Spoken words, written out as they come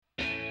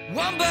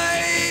One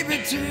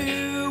baby,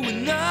 two,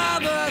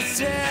 another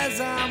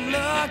says I'm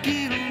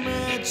lucky to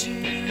meet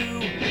you.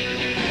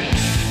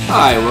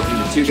 Hi,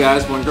 welcome to Two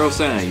Guys, One Girl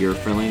Santa, your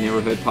friendly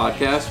neighborhood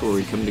podcast where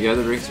we come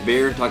together, drink some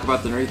beer, and talk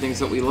about the nerdy things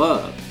that we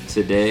love.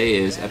 Today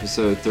is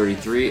episode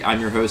 33. I'm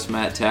your host,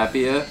 Matt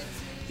Tapia.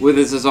 With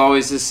us, as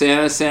always, is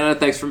Santa. Santa,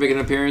 thanks for making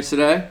an appearance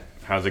today.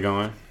 How's it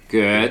going?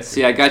 Good.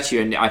 See, I got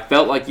you, and I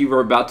felt like you were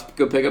about to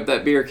go pick up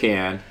that beer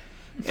can,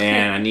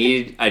 and I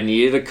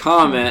needed a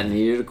comment, I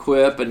needed a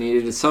quip, I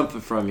needed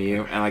something from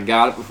you, and I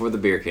got it before the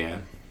beer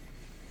can.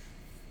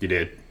 You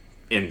did.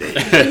 Indeed.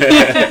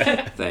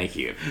 Thank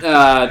you.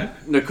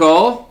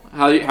 Nicole,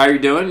 how are you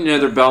doing?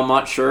 Another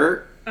Belmont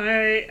shirt.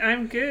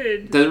 I'm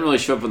good. Doesn't really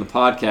show up on the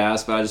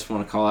podcast, but I just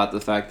want to call out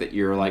the fact that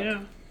you're like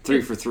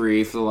 3 for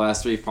 3 for the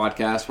last 3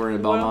 podcasts wearing a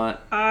Belmont.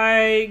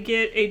 I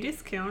get a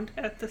discount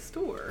at the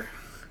store.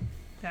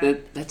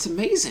 That's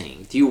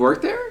amazing. Do you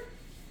work there?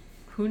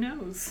 Who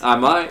knows? I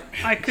might.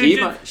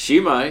 She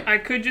might. I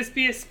could just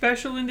be a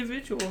special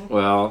individual.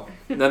 Well,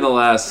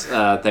 nonetheless,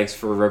 thanks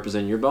for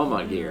representing your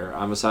Belmont gear.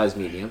 I'm a size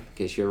medium, in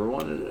case you ever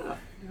wanted to know.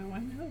 No, I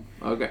know.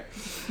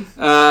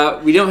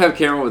 Okay. We don't have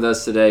Cameron with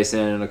us today,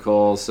 Santa and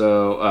Nicole,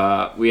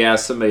 so we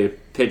asked somebody to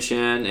pitch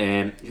in,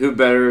 and who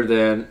better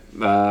than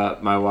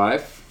my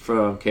wife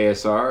from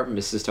KSR,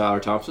 Mrs. Tyler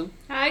Thompson.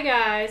 Hi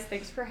guys,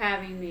 thanks for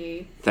having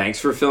me. Thanks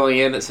for filling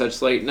in at such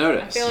late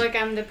notice. I feel like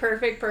I'm the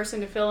perfect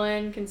person to fill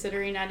in,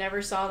 considering I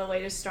never saw the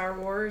latest Star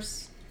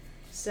Wars.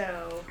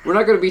 So we're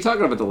not going to be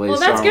talking about the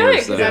latest Star Wars. Well,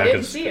 that's good, Wars, because I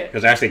didn't see it.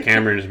 Because actually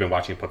Cameron has been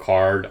watching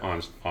Picard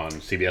on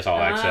CBS All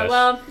Access.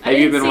 Well, have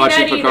you been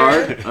watching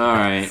Picard? All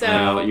right. So,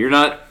 well, you're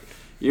not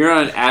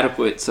an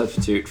adequate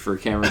substitute for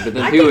Cameron, but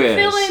then I who can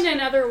is? fill in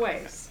other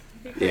ways.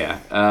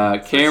 Yeah.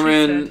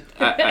 Cameron,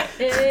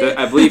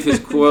 I believe his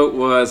quote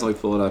was, let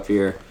me pull it up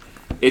here,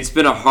 "It's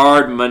been a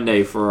hard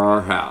Monday for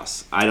our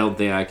house. I don't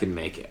think I can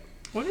make it."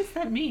 What does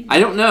that mean? I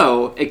don't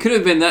know. It could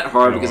have been that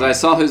hard because I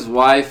saw his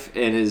wife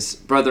and his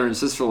brother and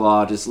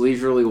sister-in-law just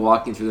leisurely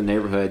walking through the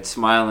neighborhood,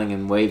 smiling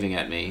and waving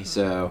at me.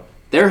 So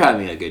they're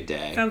having a good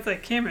day. Sounds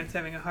like Cameron's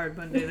having a hard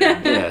Monday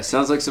then. Yeah,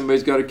 sounds like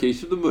somebody's got a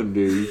case of the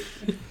Mondays.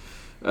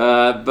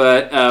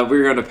 But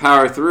we're going to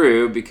power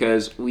through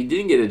because we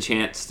didn't get a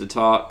chance to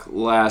talk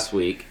last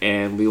week,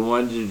 and we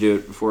wanted to do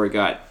it before it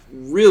got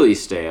really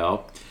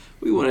stale.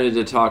 We wanted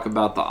to talk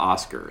about the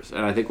Oscars,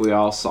 and I think we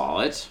all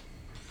saw it.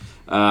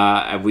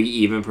 We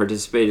even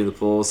participated in the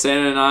poll.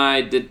 Santa and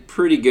I did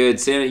pretty good.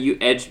 Santa, you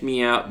edged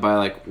me out by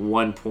like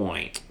 1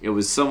 point. It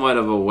was somewhat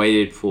of a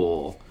weighted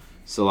pool.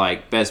 So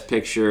like Best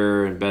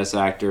Picture and Best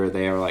Actor,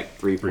 they are like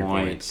 3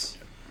 points.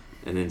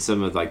 And then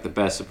some of like the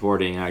Best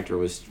Supporting Actor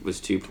was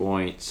 2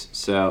 points.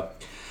 So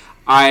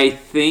I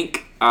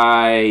think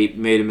I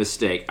made a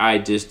mistake. I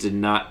just did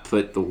not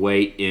put the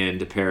weight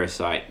into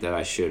Parasite that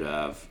I should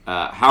have.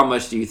 How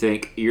much do you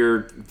think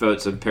your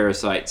votes of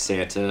Parasite,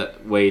 Santa,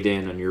 weighed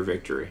in on your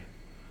victory?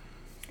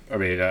 I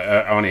mean,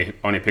 I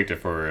only picked it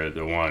for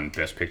the one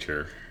Best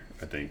Picture,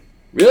 I think.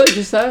 Really?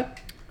 Just that?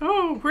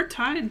 Oh, we're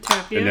tied,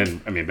 Tapia.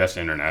 And then, Best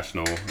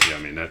International. Yeah,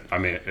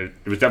 it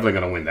was definitely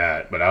going to win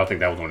that, but I don't think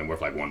that was only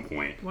worth like 1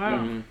 point. Wow.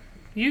 Mm-hmm.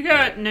 You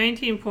got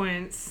 19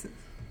 points.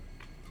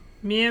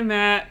 Me and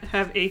Matt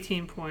have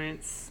 18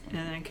 points, and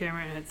then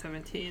Cameron had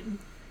 17.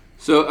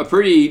 So a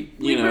pretty,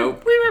 we were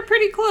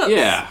pretty close.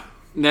 Yeah.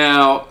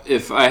 Now,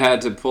 if I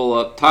had to pull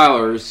up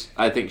Tyler's,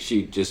 I think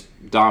she just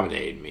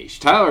dominated me.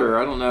 Tyler,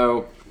 I don't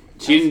know.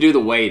 She didn't do the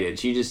weighted.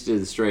 She just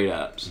did the straight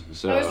ups.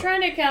 So I was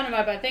trying to count them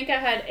up. I think I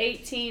had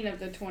 18 of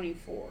the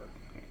 24.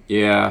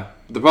 Yeah.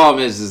 The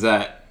problem is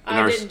that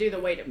I didn't do the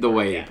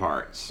weighted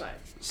parts. But.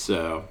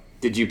 So,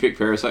 did you pick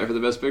Parasite for the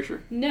Best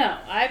Picture? No,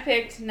 I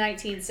picked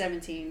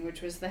 1917,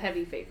 which was the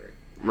heavy favorite.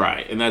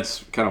 Right, and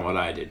that's kind of what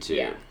I did too.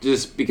 Yeah.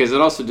 Just because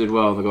it also did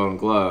well in the Golden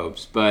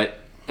Globes. But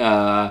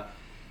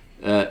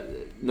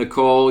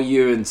Nicole,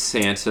 you and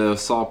Santa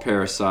saw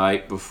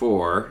Parasite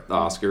before the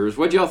Oscars.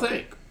 What'd y'all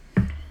think?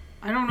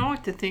 I don't know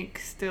what to think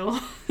still.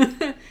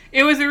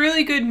 It was a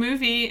really good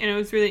movie, and it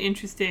was really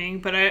interesting,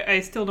 but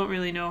I still don't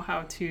really know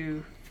how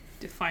to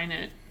define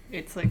it.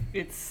 It's like,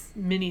 it's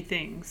many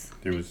things.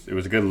 It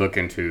was a good look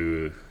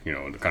into,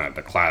 the kind of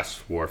the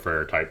class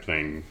warfare type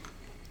thing.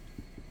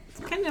 It's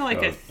kind of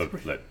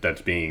like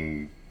that's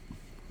being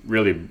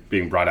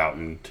brought out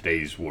in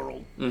today's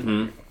world.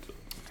 Mm-hmm.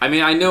 I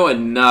mean, I know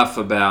enough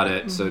about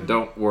it, so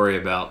don't worry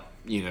about,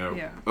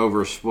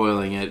 over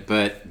spoiling it,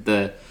 but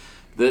the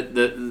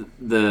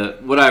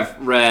what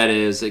I've read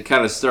is it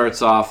kind of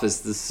starts off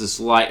as this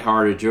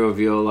lighthearted,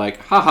 jovial, like,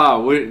 haha,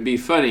 wouldn't it be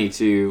funny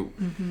to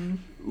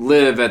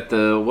live at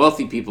the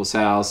wealthy people's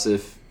house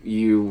if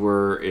you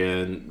were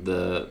in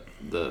the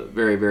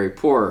very, very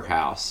poor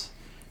house?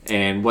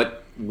 And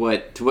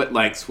to what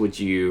lengths would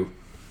you,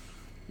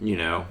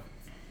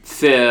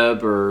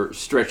 fib or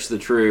stretch the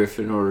truth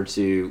in order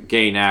to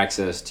gain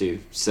access to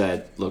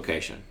said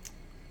location?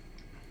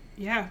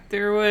 Yeah,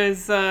 there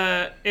was,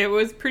 it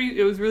was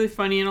really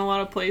funny in a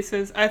lot of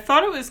places. I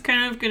thought it was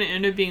kind of going to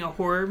end up being a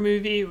horror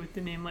movie with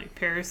the name like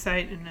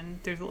Parasite, and then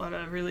there's a lot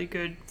of really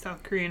good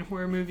South Korean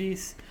horror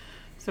movies.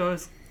 So I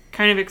was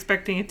kind of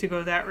expecting it to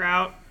go that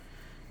route.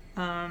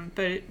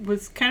 But it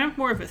was kind of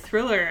more of a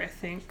thriller, I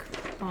think,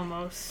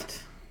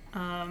 almost.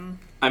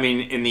 I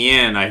mean, in the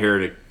end, I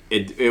heard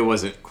it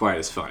wasn't quite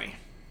as funny.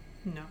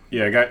 No.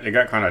 Yeah, it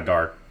got kind of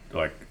dark,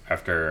 like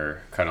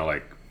after kind of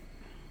like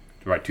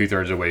about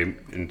 2/3 of the way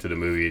into the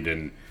movie.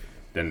 Then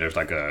there's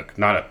like a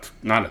not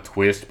a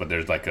twist, but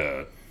there's like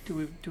a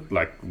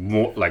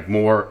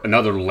more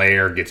another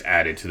layer gets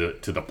added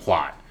to the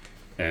plot,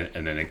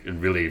 and then it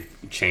really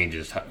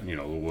changes.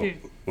 You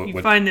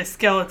What find the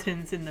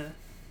skeletons in the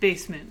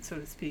basement, so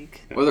to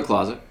speak. Or the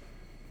closet.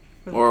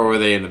 Or were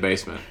they in the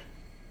basement?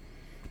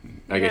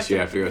 I guess you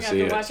have to go see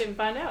You it. have to watch it and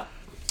find out.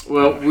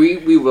 Well,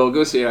 we will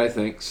go see it, I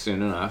think,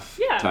 soon enough,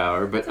 Yeah.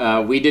 Tyler.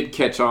 But we did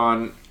catch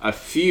on a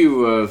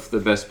few of the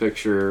Best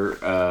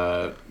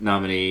Picture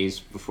nominees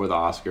before the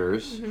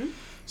Oscars. Mm-hmm.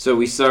 So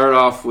we started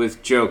off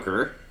with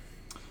Joker.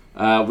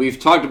 We've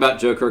talked about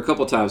Joker a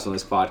couple times on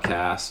this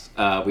podcast.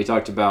 We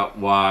talked about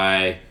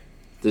why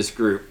this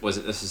group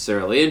wasn't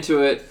necessarily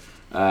into it.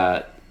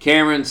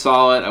 Cameron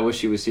saw it. I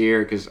wish he was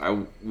here because I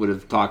would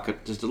have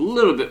talked just a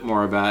little bit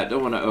more about it.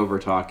 Don't want to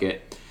over-talk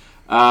it.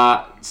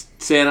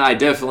 Santa, I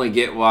definitely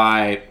get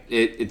why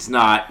it's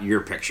not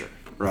your picture,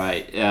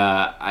 right?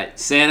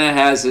 Santa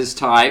has his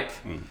type.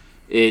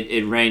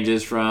 It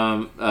ranges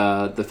from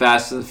the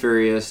Fast and the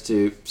Furious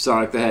to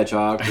Sonic the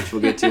Hedgehog, which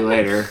we'll get to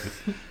later.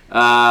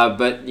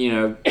 But,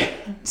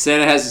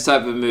 Santa has his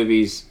type of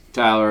movies,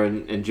 Tyler,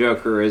 and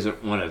Joker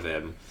isn't one of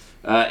them.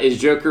 Is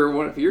Joker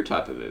one of your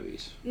type of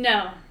movies?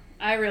 No,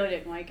 I really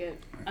didn't like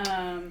it.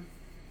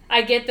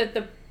 I get that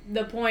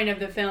the point of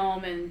the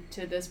film, and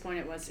to this point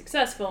it was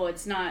successful,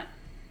 it's not,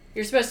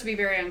 you're supposed to be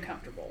very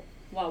uncomfortable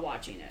while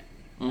watching it.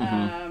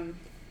 Mm-hmm.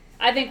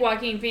 I think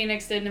Joaquin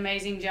Phoenix did an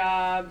amazing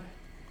job,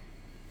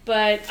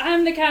 but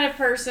I'm the kind of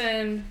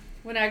person,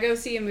 when I go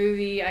see a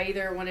movie, I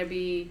either want to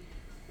be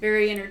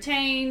very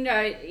entertained,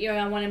 I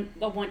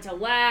want to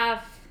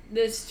laugh.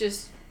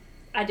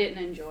 I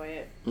didn't enjoy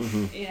it.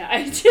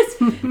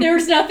 Mm-hmm. There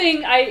was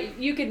nothing,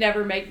 you could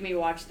never make me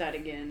watch that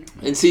again.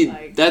 And see,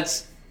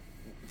 that's,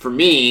 for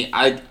me,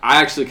 I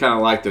actually kind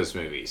of like those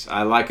movies.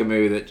 I like a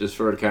movie that just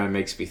sort of kind of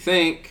makes me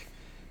think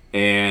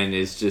and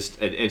is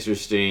just an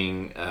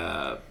interesting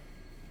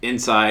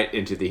insight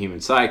into the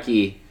human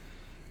psyche.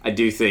 I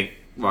do think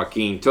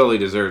Joaquin totally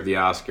deserved the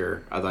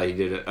Oscar. I thought he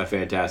did a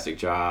fantastic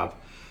job.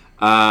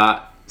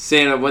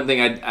 Santa, one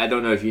thing I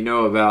don't know if you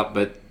know about,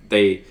 but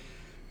they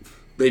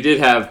did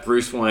have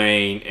Bruce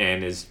Wayne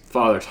and his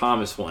father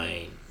Thomas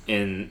Wayne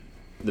in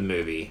the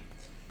movie.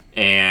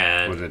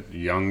 And was it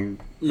young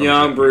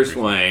Bruce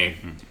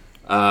Wayne?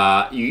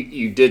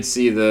 You did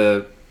see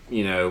the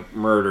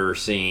murder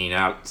scene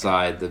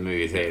outside the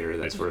movie theater,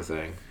 that sort of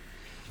thing.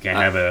 You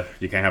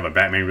can't have a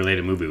Batman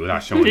related movie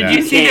without showing Did that.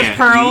 you see the can't.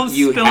 pearls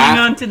You spilling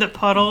have- onto the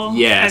puddle?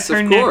 Yes, as her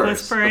of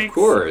necklace course, breaks? of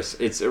course.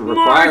 It's a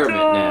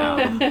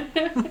requirement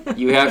now.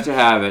 You have to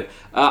have it.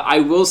 I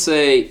will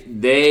say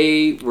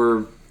they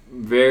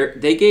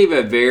gave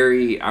a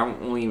very, I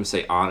won't even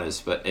say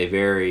honest, but a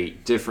very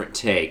different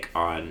take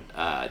on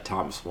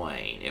Thomas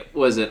Wayne. It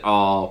wasn't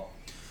all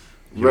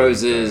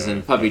roses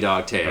and puppy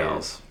dog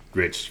tails.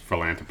 Rich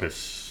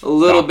philanthropist. A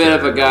little bit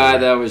of a doctor. guy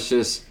that was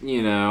just,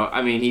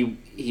 I mean,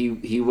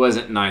 he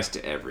wasn't nice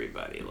to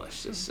everybody,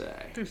 let's just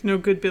say. There's no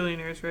good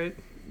billionaires, right?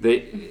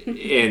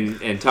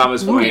 And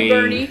Thomas Look at Wayne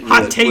Bernie.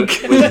 Hot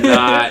take.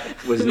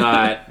 was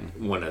not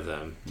one of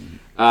them.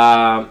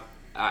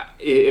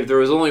 If there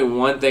was only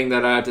one thing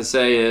that I have to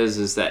say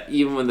is that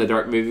even with a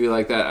dark movie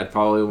like that, I'd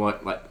probably want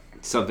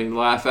something to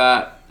laugh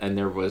at, and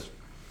there was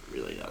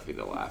really nothing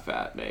to laugh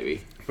at.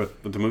 Maybe,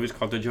 But the movie's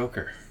called The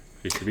Joker.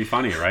 It should be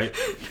funny, right?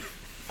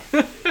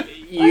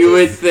 you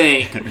would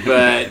think,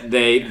 but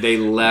they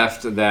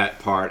left that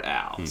part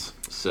out.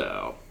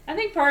 So I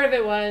think part of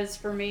it was,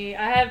 for me,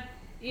 I have,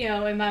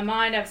 in my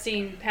mind, I've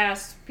seen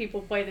past people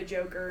play the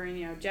Joker,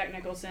 and, Jack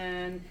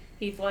Nicholson,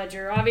 Heath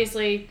Ledger.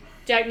 Obviously,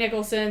 Jack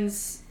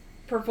Nicholson's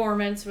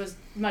performance was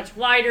much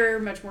lighter,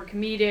 much more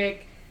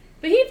comedic.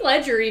 But Heath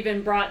Ledger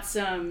even brought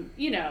some,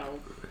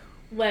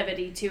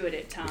 levity to it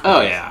at times.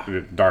 oh yeah,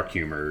 Dark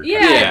humor.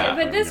 Yeah.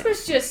 But this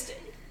was just,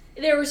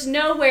 there was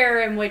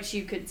nowhere in which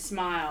you could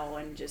smile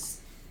and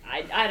just,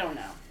 I don't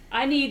know.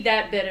 I need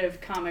that bit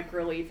of comic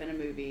relief in a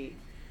movie,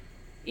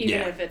 even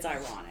Yeah. if it's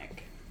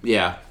ironic.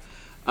 yeah.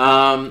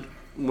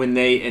 When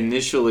they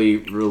initially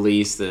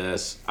released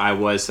this, I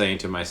was saying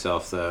to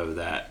myself, though,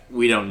 that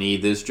we don't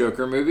need this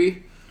Joker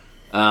movie.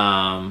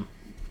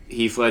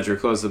 Heath Ledger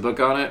closed the book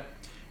on it.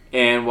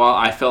 And while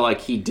I felt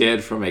like he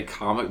did from a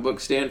comic book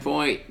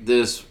standpoint,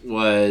 this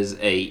was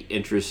a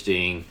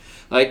interesting...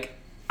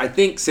 I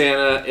think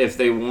Santa, if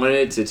they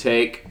wanted to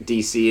take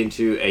DC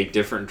into a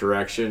different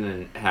direction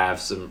and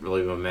have some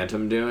really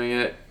momentum doing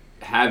it,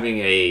 having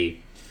a...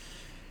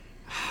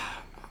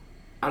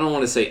 I don't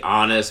want to say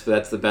honest, but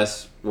that's the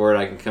best word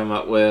I can come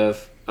up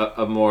with.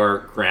 A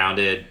more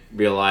grounded,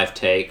 real-life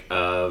take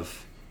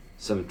of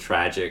some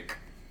tragic...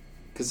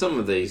 Because some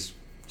of these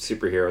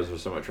superheroes were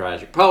somewhat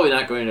tragic. Probably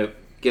not going to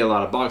get a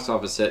lot of box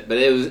office hit, but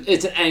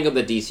it's an angle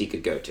that DC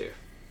could go to.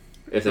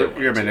 if they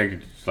wanted Yeah, I mean, to. they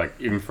could just, like,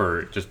 even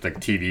for just like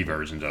TV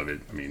versions of it.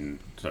 I mean,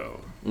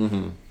 so I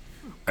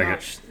guess.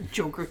 Gosh,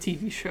 Joker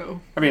TV show.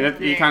 I mean,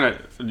 you kind of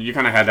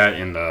had that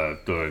in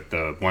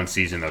the one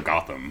season of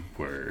Gotham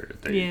where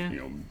they, Yeah. you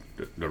know,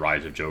 the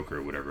Rise of Joker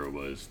or whatever it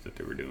was that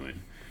they were doing.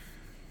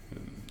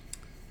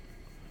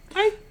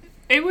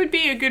 It would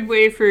be a good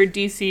way for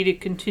DC to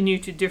continue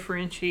to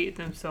differentiate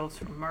themselves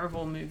from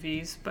Marvel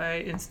movies by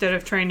instead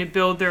of trying to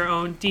build their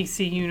own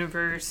DC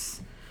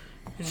universe,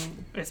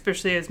 and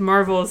especially as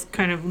Marvel's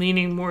kind of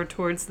leaning more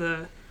towards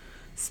the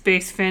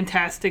space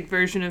fantastic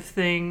version of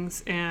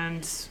things,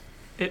 and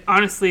it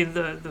honestly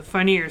the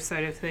funnier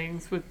side of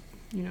things with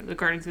the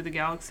Guardians of the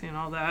Galaxy and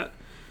all that.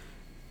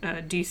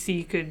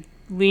 DC could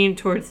lean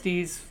towards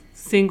these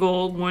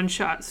single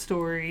one-shot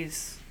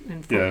stories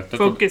and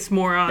focus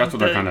more on That's what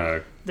they're kind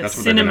of. the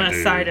cinema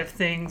side of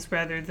things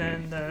rather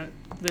than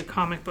the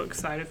comic book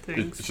side of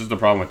things. It's just the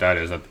problem with that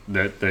is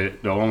that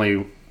the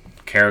only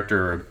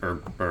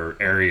character or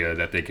area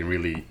that they can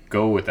really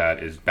go with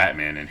that is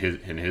Batman and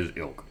his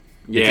ilk.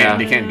 They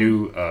can't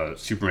do a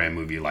Superman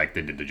movie like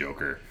they did the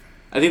Joker.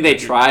 I think they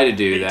try to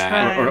do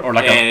that, Or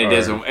like and a, it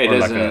doesn't. It or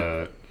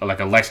doesn't.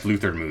 like a Lex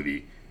Luthor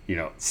movie, you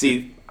know.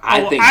 See,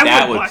 I think I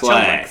that would would watch a play.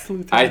 Lex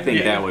Luthor I think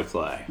movie. that would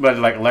play. But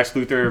like Lex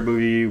Luthor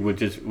movie would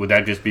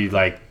that just be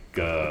like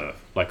a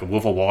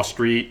Wolf of Wall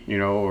Street, you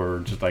know, or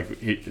just like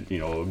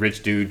a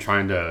rich dude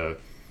trying to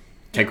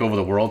take over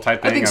the world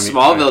type thing? I think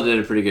Smallville did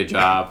a pretty good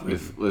job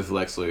with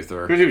Lex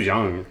Luthor. Because he was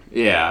young.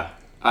 Yeah,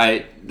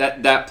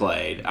 that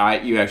played.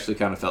 You actually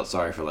kind of felt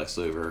sorry for Lex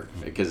Luthor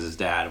because his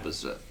dad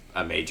was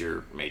a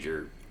major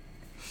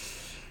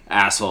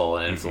asshole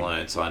and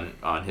influence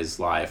on his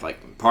life.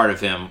 Like part of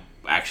him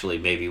actually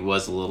maybe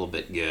was a little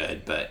bit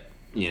good, but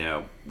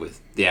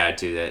with the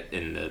attitude that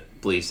and the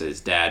beliefs that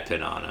his dad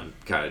put on him,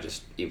 kind of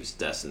just he was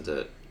destined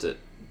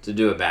to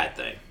do a bad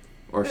thing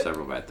or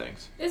several bad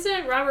things.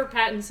 Isn't Robert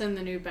Pattinson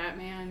the new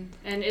Batman?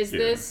 And is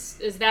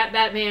that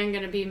Batman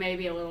going to be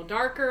maybe a little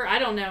darker? I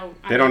don't know.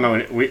 They don't know.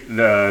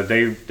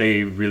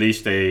 They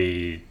released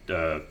a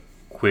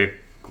quick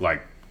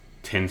like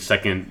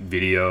 10-second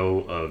video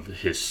of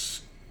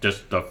just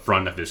the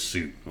front of his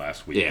suit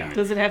last week. Yeah.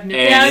 Does it have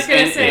nipples? Yeah, I was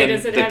gonna say,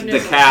 does it have the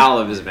nipples? cowl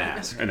of his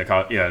mask?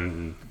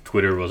 And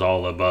Twitter was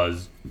all a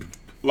buzz.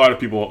 A lot of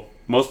people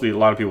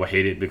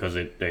hate it because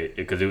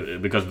because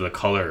of the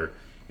color.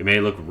 It made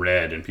it look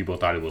red, and people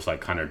thought it was like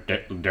kind of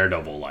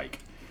Daredevil like.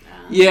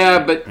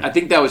 Yeah, but I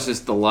think that was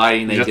just the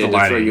lighting they Just did the to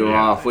throw lighting, you yeah.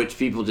 off, which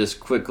people just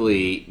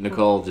quickly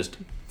Nicole just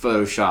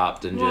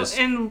photoshopped and just.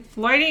 And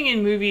lighting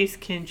in movies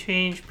can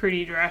change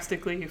pretty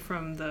drastically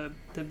from the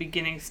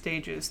beginning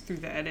stages through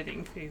the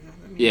editing phases.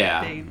 I mean,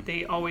 Yeah.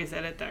 They always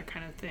edit that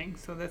kind of thing,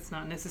 so that's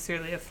not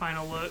necessarily a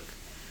final look.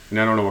 And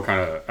I don't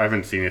know I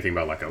haven't seen anything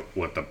about like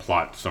what the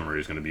plot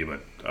summary is going to be,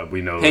 but we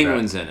know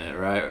Penguin's that, in it,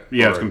 right?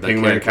 Yeah, Or it's the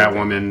Penguin, character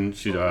Catwoman.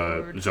 She's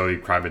Lord. Zoe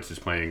Kravitz is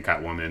playing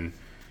Catwoman,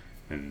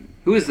 and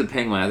Who is the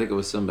Penguin? I think it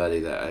was somebody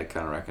that I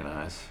kind of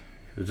recognize.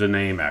 it's a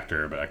name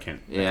actor, but I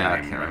can't. Yeah,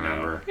 I name can't right now.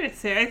 remember. I'm gonna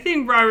say I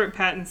think Robert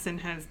Pattinson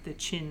has the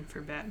chin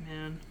for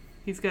Batman.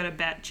 He's got a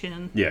bat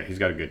chin. Yeah, he's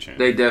got a good chance.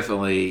 They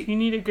definitely. You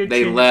need a good. They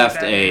chin to be left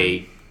Batman.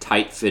 a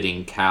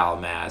tight-fitting cowl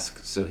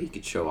mask so he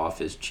could show off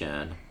his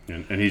chin.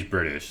 And he's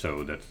British,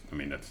 so that's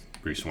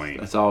Bruce Wayne.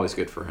 That's always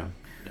good for him.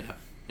 Yeah.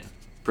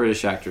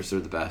 British actors are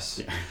the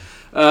best.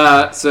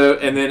 Yeah.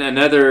 And then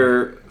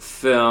another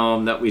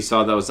film that we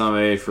saw that was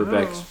nominated for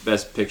Oh.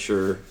 Best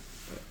Picture.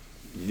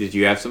 Did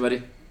you have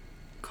somebody?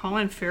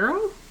 Colin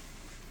Farrell.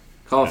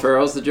 Colin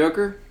Farrell's the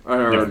Joker,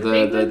 or Yeah.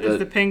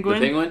 The Penguin?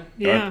 The Penguin.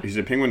 Yeah, He's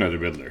the Penguin or the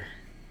Riddler.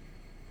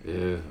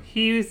 Ew.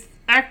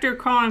 actor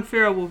Colin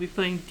Farrell will be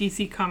playing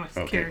DC Comics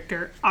Okay.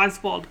 character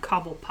Oswald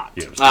Cobblepot,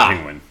 Yeah, it's Ah. the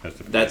Penguin.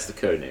 That's the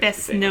code name.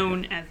 best the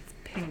Penguin. known as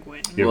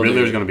Penguin. Yeah, Well,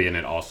 Riddler's they- going to be in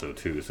it also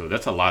too. So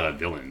that's a lot of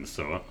villains.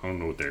 So I don't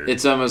know what they're.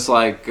 It's almost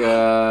like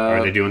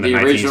Are they doing the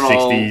original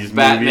 1960s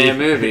Batman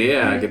movie? movie.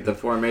 Yeah, get the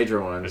four major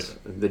ones.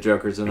 The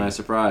Joker's a nice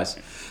surprise.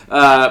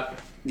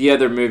 The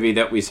other movie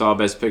that we saw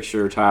Best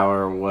Picture,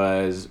 Tyler,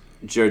 was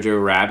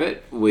Jojo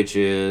Rabbit, which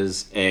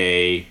is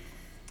a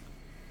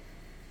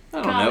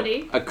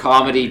Comedy. a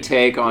comedy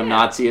take on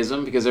Yeah.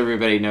 Nazism because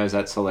everybody knows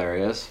that's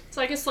hilarious. It's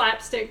like a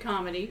slapstick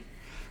comedy.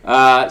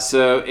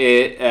 So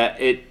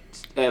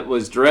it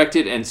was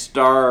directed and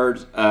starred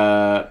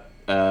Tycho.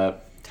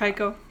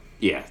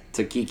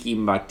 Takiki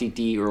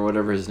Matiti or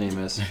whatever his name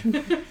is.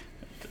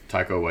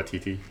 Taika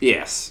Waititi.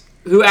 Yes.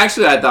 Who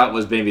actually I thought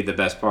was maybe the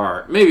best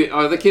part. Maybe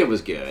the kid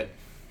was good.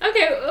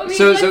 Okay, I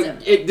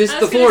mean,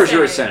 The floor is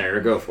yours,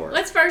 Senator. Go for it.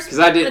 Let's first 'Cause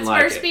I didn't let's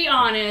like first it. be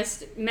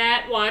honest.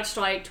 Matt watched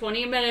like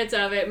 20 minutes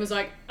of it and was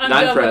like, "I'm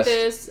Not done impressed. with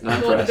this. Not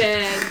I'm going to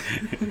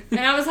bed." And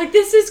I was like,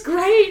 "This is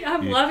great.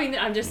 I'm loving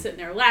it." I'm just sitting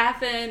there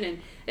laughing, and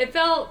it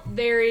felt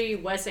very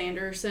Wes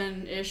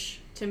Anderson-ish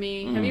to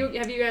me. Mm.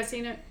 Have you guys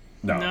seen it?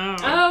 No.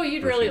 Oh,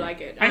 you'd really seen it.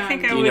 like it. I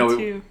think I You would know-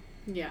 too.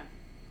 Yeah.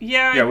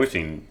 Yeah, Yeah, we've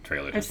seen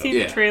trailers. I've and stuff. seen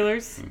Yeah. the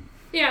trailers.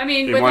 Yeah, I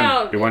mean, It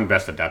without won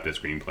Best Adapted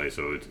Screenplay,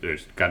 so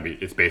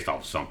it's based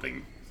off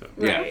something. So.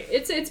 Yeah. right,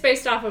 it's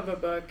based off of a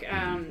book.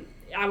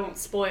 I won't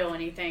spoil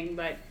anything,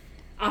 but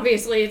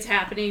obviously it's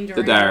happening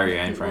during Diary of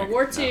Anne World Frank.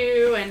 War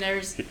II, and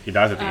there's He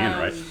dies at the end,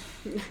 right?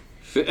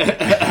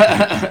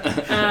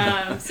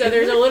 So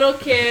there's a little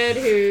kid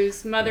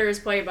whose mother is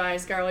played by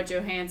Scarlett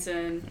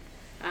Johansson,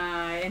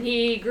 and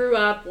he grew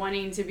up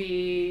wanting to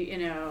be,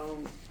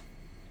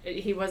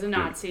 he was a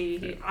Nazi.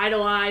 He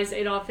idolized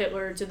Adolf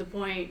Hitler to the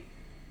point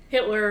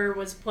Hitler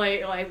was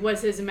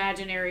was his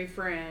imaginary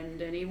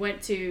friend, and he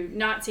went to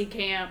Nazi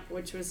camp,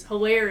 which was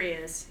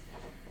hilarious.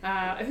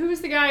 Who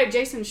was the guy,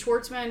 Jason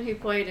Schwartzman, who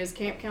played his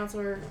camp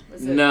counselor?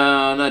 Was it?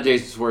 No, not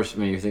Jason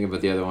Schwartzman. You're thinking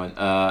about the other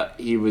one.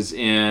 He was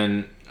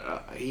in.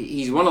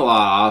 He's won a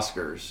lot of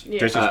Oscars. Yeah.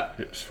 Jason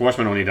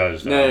Schwartzman only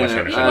does No. Well,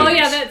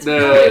 yeah, that's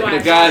probably why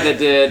the guy that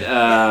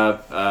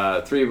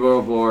did 3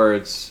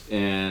 billboards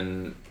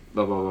in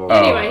blah blah blah. blah.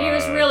 Anyway, he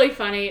was really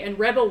funny, and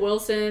Rebel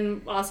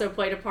Wilson also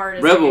played a part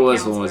as Rebel camp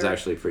Wilson counselor. was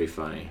actually pretty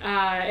funny.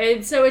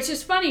 And so it's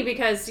just funny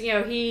because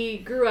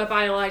he grew up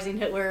idolizing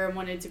Hitler and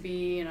wanted to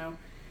be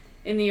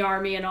in the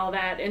army and all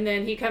that, and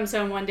then he comes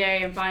home one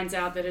day and finds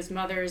out that his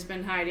mother has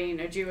been hiding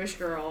a Jewish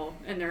girl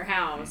in their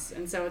house,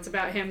 and so it's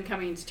about him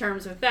coming to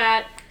terms with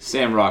that.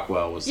 Sam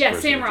Rockwell was the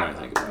person Sam we were trying to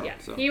Rockwell. think about, Yeah,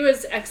 so. he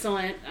was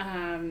excellent.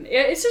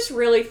 It's just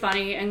really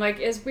funny, and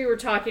as we were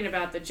talking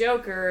about the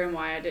Joker and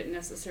why I didn't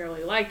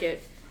necessarily like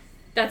it,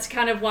 that's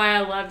kind of why I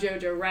love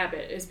Jojo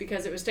Rabbit, is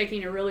because it was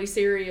taking a really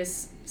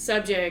serious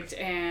subject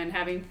and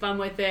having fun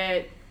with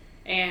it,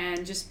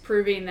 and just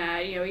proving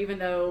that even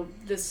though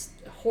this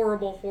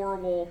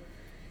horrible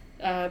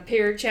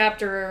period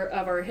chapter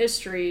of our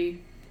history,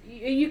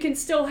 you can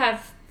still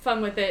have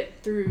fun with it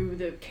through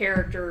the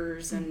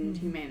characters and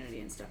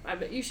humanity and stuff.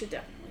 But you should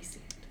definitely see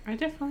it. I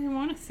definitely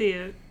want to see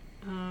it.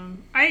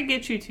 I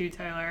get you too,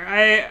 Tyler.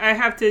 I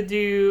have to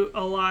do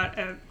a lot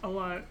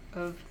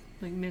of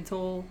like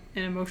mental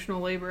and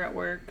emotional labor at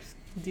work,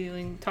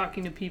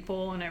 talking to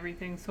people and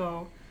everything.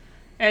 So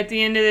at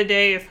the end of the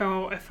day, if I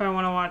want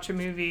to watch a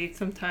movie,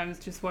 sometimes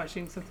just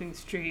watching something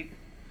straight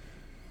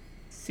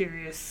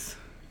serious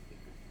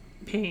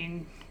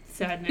pain,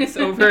 sadness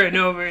over and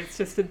over, it's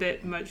just a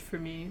bit much for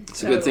me.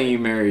 It's a good thing you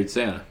married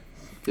Santa,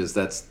 because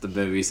that's the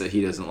movies that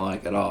he doesn't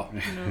like at all.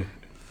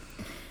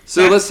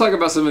 So let's talk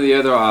about some of the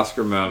other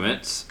Oscar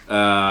moments.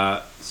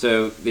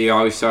 So they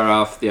always start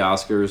off the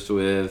Oscars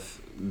with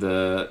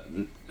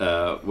the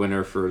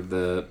winner for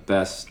the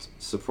Best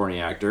Supporting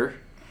Actor.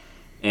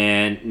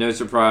 And no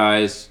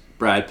surprise,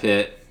 Brad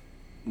Pitt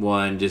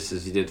won just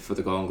as he did for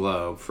the Golden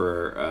Globe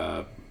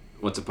for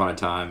Once Upon a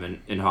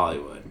Time in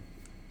Hollywood.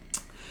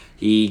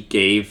 He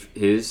gave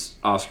his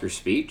Oscar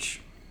speech.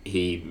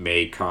 He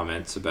made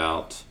comments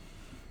about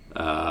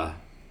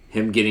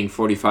him getting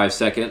 45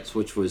 seconds,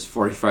 which was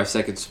 45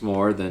 seconds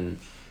more than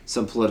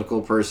some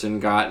political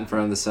person got in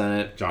front of the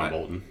Senate. John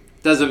Bolton.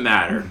 Doesn't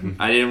matter.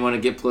 I didn't want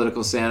to get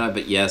political, Santa,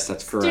 but yes,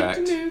 that's correct.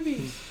 Stick to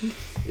movies.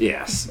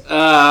 Yes.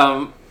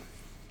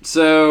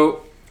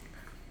 So,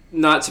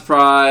 not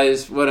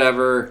surprised,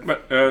 whatever.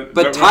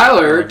 But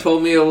Tyler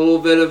told me a little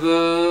bit of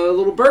a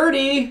little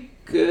birdie.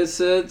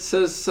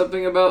 Says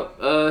something about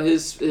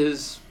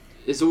his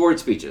award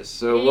speeches.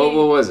 So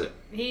what was it?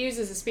 He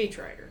uses a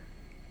speechwriter.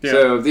 Yeah.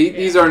 So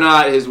these are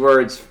not his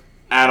words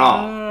at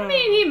all. I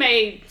mean, he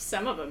made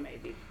some of them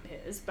maybe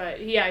his, but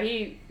yeah,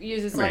 he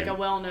uses like a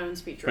well-known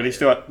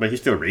speechwriter. But he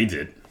still reads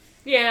it.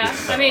 Yeah,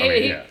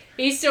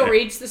 he still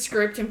reads the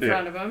script in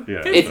front of him.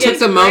 Yeah. It took Gives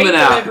the great moment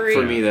out delivery.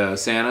 for me though,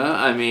 Santa.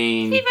 I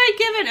mean, He might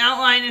give an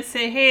outline and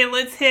say, "Hey,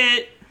 let's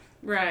hit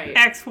Right.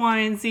 X, Y,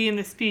 and Z in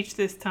the speech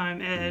this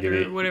time, Ed," Give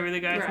me- or whatever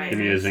the guy's Right. Give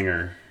name me a is.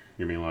 zinger.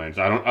 Give me lines.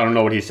 I don't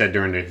know what he said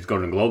during his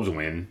Golden Globes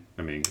win.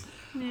 I mean,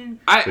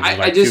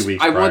 I 2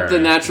 weeks want prior, the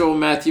yeah. natural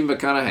Matthew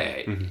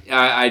McConaughey.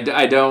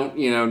 I don't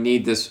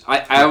need this.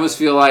 I almost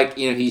feel like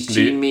he's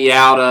cheating me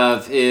out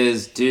of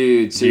his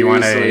dude. do you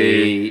want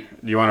Seriously.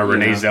 a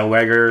Renee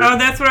Zellweger? Oh,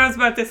 that's what I was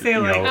about to say.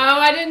 Like, know, Oh,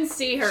 I didn't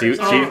see her. so it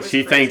was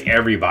She crazy. thanked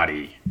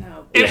everybody.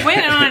 Oh, it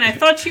went on. I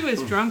thought she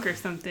was drunk or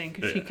something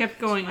because she kept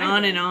going I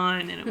on know. and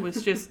on, and it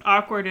was just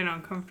awkward and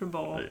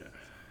uncomfortable.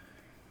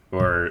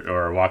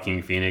 Or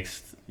Joaquin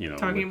Phoenix.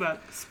 Talking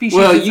about species.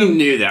 Well, you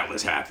knew that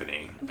was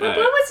happening But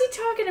what was he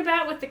talking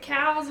about with the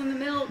cows and the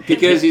milk?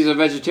 because he's a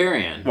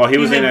vegetarian. Well, he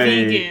was He's in a a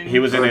vegan. he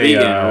was in Or a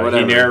vegan or he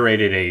whatever.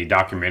 narrated a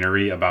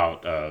documentary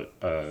about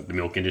the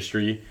milk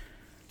industry.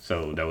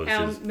 So that was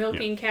How his,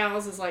 milking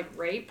cows is like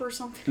rape or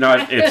something? No,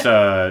 it's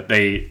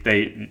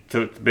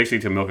basically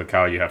to milk a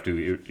cow you have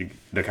to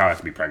the cow has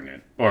to be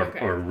pregnant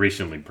or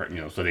recently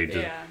pregnant. So they just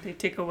Yeah. They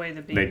take away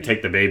the baby. they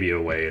take the baby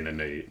away and then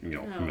they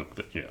milk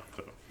the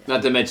So.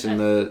 Not to mention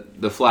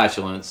the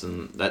flatulence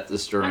and that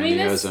destroying I mean,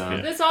 the this,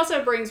 ozone. this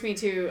also brings me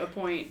to a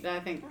point that I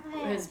think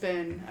has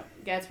been,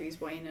 Gatsby's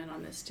weighing in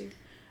on this too,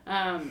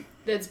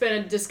 that's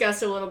been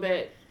discussed a little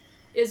bit,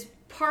 is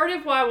part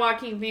of why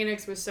Joaquin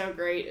Phoenix was so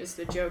great as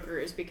the Joker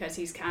is because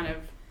he's kind of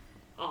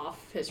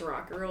off his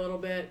rocker a little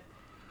bit.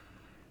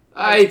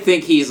 I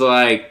think he's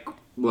like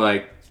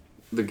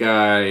the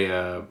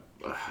guy,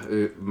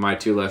 My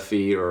Two Left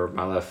Feet or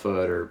My Left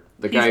Foot, or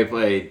the guy who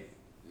played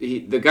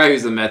the guy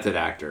who's the method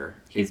actor.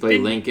 He He's played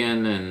been-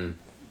 Lincoln and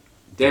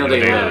Daniel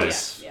Daniel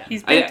Day-Lewis. Yeah.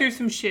 He's been I- through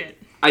some shit.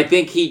 I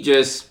think he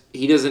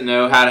doesn't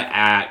know how to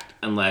act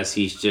unless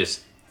he's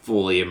just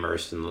fully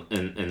immersed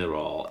in the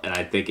role, and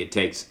I think it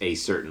takes a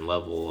certain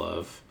level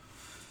of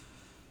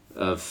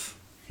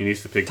He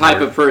needs to pick type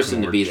more, of person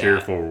to more be that.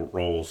 cheerful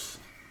roles.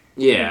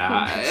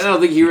 Yeah, I don't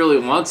think he really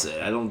wants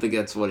it. I don't think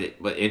that's what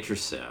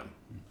interests him.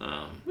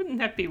 Wouldn't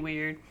that be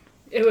weird?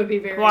 It would be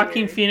very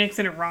Joaquin weird. Phoenix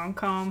in a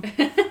rom-com.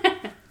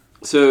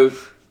 So,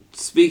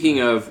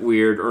 speaking of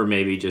weird or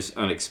maybe just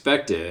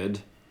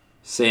unexpected,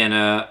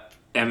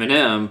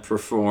 Eminem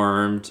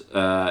performed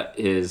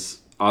his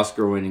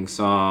Oscar-winning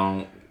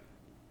song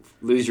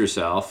 "Lose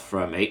Yourself"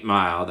 from 8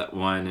 Mile that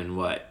won in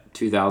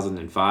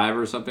 2005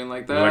 or something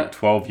like that. Like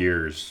 12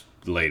 years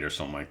late or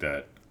something like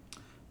that.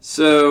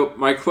 So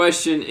my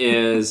question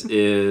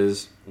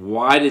is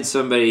why did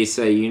somebody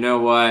say, you know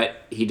what,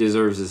 he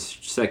deserves a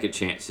second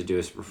chance to do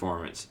his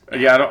performance?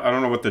 Yeah, I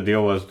don't know what the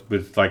deal was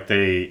with like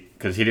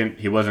because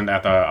he wasn't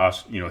at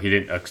the he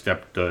didn't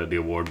accept the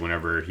award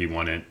whenever he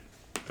won it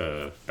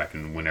back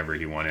in whenever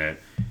he won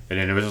it, and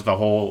then it was just the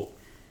whole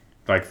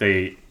like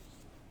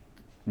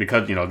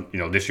because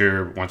this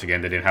year once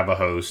again they didn't have a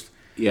host,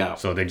 Yeah.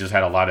 so they just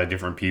had a lot of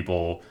different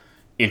people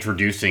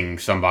introducing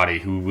somebody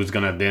who was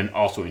gonna then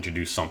also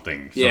introduce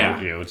something. So, Yeah.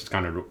 it's just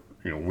kind of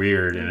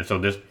weird, and so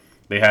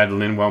they had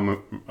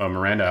Lin-Manuel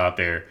Miranda out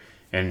there,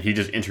 and he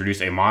just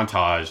introduced a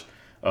montage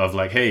of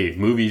like, hey,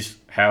 movies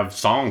have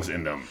songs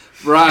in them,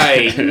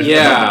 Right,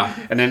 yeah.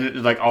 and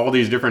then like all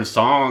these different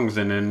songs,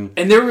 and then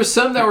And there were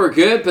some that were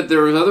good, but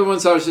there were other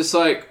ones I was just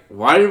like,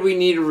 why did we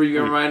need to be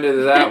reminded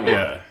of that one?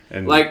 yeah,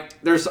 and Like,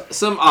 there's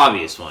some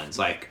obvious ones,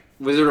 like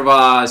Wizard of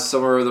Oz,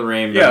 Somewhere Over the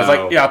Rainbow. yeah, it's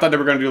like I thought they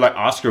were gonna do like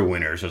Oscar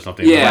winners or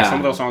something. Yeah. Like, some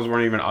of those songs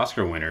weren't even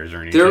Oscar winners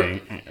or anything,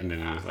 and then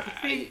it was like,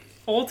 I think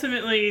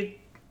ultimately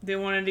they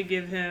wanted to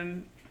give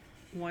him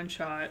one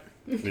shot,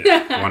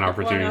 one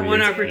opportunity.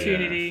 one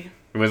opportunity.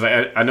 It was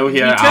like I know he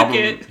had He an took album.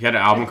 it. He had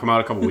an album come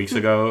out a couple weeks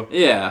ago,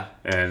 Yeah.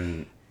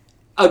 and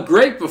A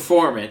great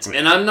performance,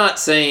 and I'm not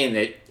saying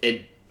that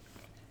it.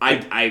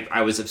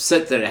 I was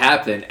upset that it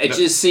happened. It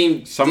just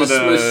seemed some of the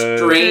the- most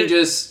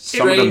strangest,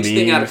 some of the strange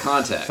thing out of memes-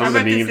 context. some of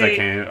I'm the about to memes that say,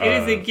 came,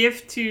 it is a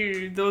gift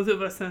to those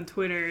of us on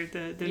Twitter.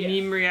 The Yeah.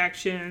 meme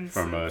reactions.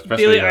 From,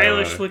 especially, Billie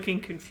Eilish looking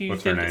what's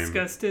confused her and name?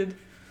 disgusted.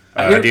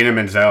 Dina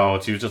Menzel.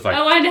 She was just like,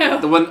 Oh, I know.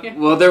 The one, Yeah.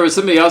 well, there was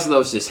somebody else that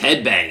was just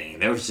headbanging.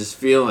 They was just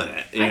feeling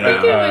it. You I know?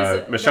 think it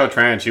was- Michelle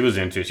Tran. She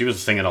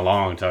was singing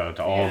along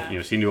to all.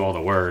 Yeah. She knew all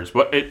the words.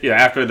 But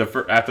after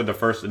the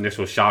first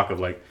initial shock of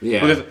like,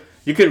 Yeah. because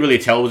you couldn't really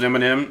tell it was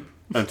Eminem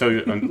until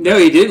you. No,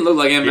 he didn't look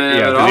like Eminem at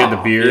Yeah, all. because he had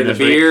the beard, He had the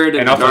beard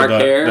and the also dark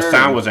hair. the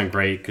sound wasn't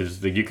great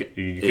because you couldn't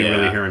Yeah.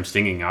 really hear him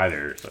singing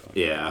either. So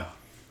Yeah.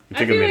 it I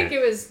took a feel minute. like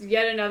it was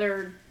yet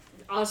another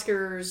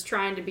Oscars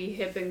trying to be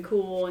hip and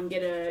cool and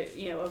get a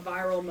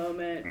viral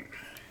moment.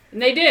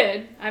 And they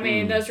did. I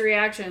mean, those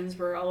reactions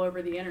were all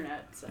over the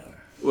internet. So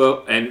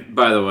Well, and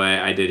by the way,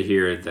 I did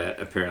hear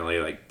that apparently,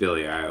 like,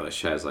 Billie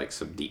Eilish has like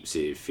some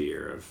deep-seated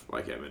fear of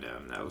like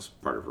Eminem. That was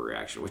part of her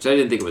reaction, which I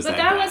didn't think was but that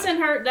that bad.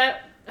 wasn't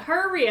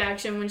her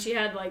reaction when she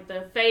had like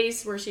the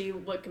face where she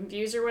looked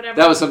confused or whatever.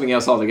 That was something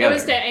else It altogether.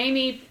 was to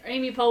Amy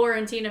Poehler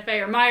and Tina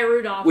Fey or Maya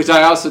Rudolph. Which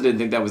I also didn't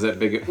think that was that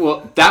big.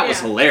 Well, that was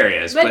Yeah.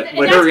 hilarious, but and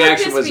when that's her what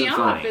reaction pissed wasn't me off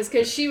funny. is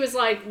because she was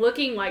like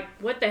looking like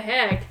what the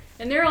heck,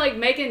 and they're like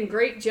making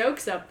great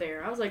jokes up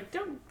there. I was like,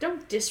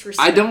 don't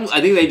disrespect.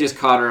 I think they just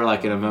caught her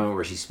like in a moment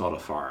where she smelled a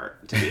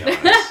fart. To be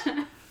honest,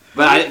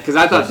 but because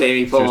I thought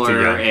Amy she was too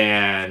Poehler young.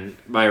 and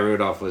Maya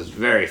Rudolph was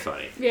very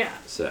funny. Yeah.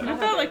 So I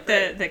felt like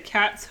the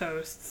Cats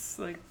hosts,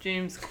 like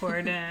James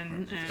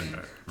Corden and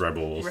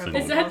Rebels. Rebels.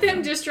 Is that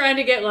them just trying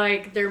to get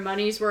like their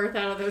money's worth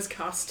out of those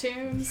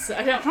costumes?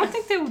 I don't. I don't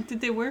think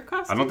did they wear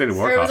costumes. I don't think it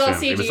Or was it was all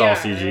costumes. It was all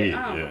CGI.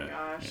 CG. Oh yeah. my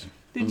gosh.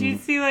 Did you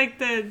see like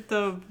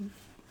the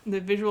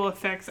visual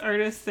effects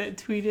artist that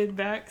tweeted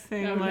back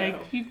saying Oh,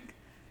 like no.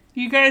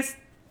 you guys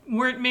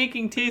weren't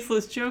making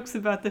tasteless jokes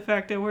about the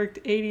fact I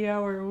worked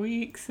 80-hour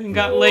weeks and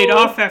got laid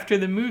off after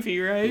the movie,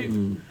 right?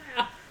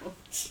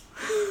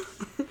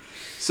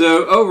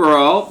 So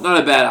overall,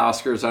 not a bad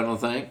Oscars, I don't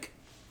think.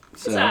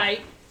 So, It's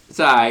alright. It's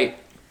alright.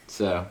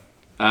 So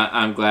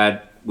I'm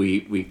glad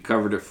we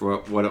covered it for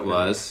what it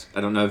was.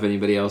 I don't know if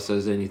anybody else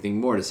has anything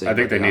more to say. I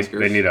think about they the need Oscars.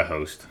 they need a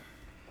host.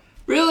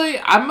 Really,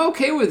 I'm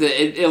okay with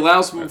it. It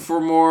allows for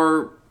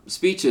more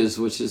speeches,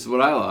 which is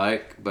what I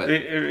like. But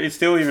It's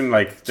still even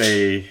like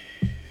they.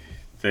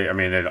 I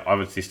mean, it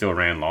obviously still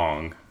ran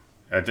long.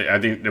 I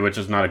think there was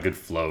just not a good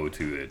flow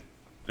to it.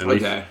 At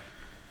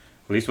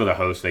least with a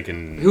host, they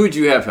can. Who would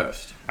you have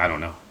host? I don't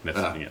know. That's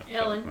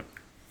Ellen.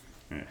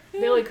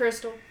 Billy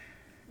Crystal.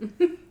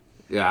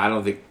 Yeah, I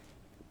don't think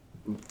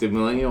the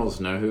millennials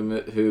know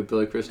who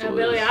Billy Crystal No, is.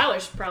 Billie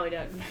Eilish probably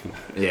doesn't.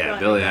 Yeah, But-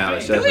 Billie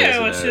Eilish. Billie definitely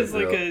Eilish doesn't know is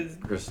like who a Billie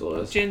Crystal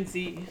is. Gen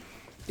Z.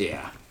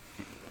 Yeah.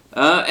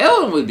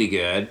 Ellen would be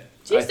good.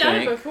 She's I done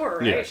think. it before,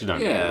 right? Yeah, she's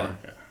done it Yeah. before.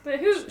 Yeah. But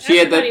who? She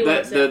had everybody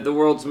loves the it.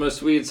 world's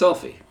most tweeted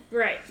selfie.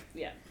 Right.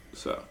 Yeah.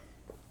 So,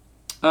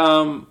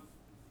 I'm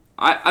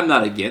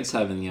not against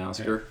having the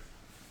Oscar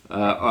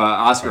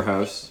Oscar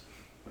host.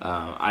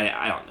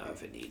 I don't know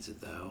if it needs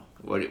it though.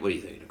 What do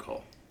you think,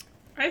 Nicole?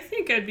 I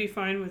think I'd be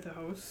fine with a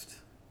host.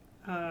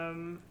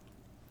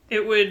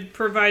 It would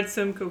provide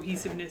some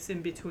cohesiveness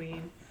in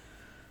between.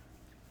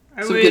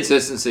 Some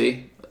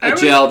consistency. I A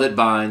gel that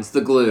binds,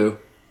 the glue.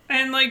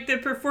 And like the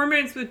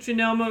performance with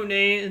Janelle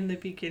Monáe in the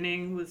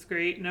beginning was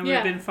great, and I would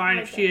have been fine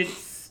if she had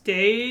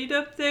stayed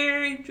up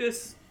there and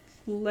just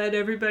led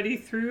everybody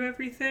through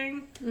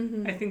everything.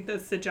 Mm-hmm. I think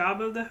that's the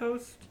job of the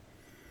host.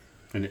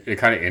 And it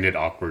kind of ended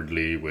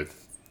awkwardly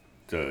with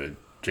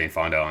Jane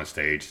Fonda on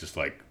stage, just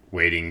like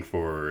waiting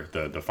for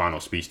the final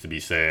speech to be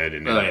said,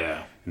 and then,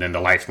 and then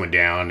the lights went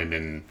down, and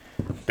then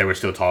they were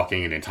still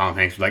talking, and then Tom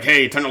Hanks was like,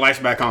 "Hey, turn the lights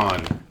back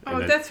on." Oh,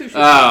 then, that's who should.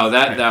 Oh,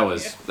 that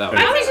was. I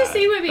was just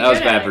saying would be that was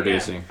good bad at it,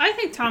 producing. I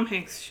think Tom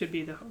Hanks should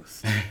be the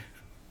host.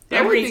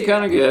 That would be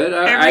kind of good.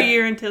 Every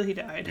year until he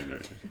died.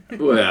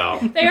 Well,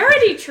 They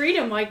already treat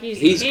him like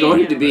he's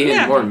going to be in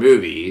Yeah. more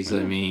movies. I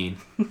mean,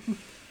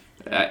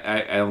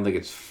 I don't think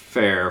it's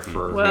fair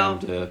for him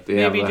to be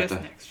able maybe to.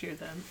 just next year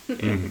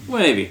then.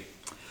 Maybe.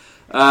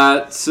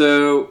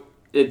 So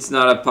it's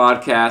not a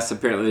podcast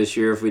apparently this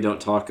year if we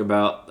don't talk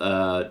about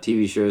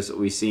TV shows that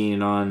we've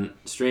seen on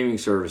streaming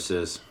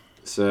services.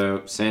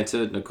 So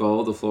Santa,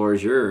 Nicole, the floor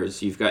is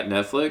yours. You've got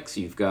Netflix.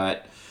 You've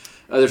got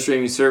other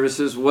streaming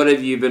services. What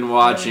have you been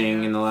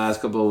watching in the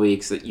last couple of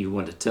weeks that you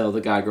want to tell the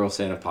Guy Girl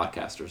Santa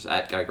podcasters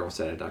at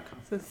GuyGirlSanta.com?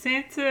 So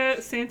Santa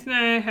and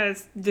I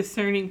has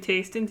discerning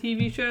taste in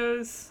TV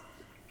shows.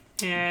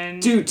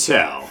 And Do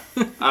tell.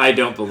 I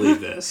don't believe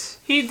this.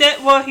 he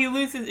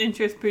loses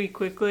interest pretty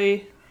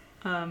quickly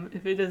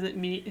if it doesn't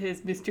meet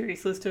his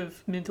mysterious list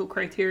of mental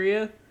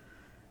criteria.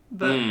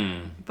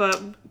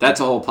 But That's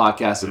a whole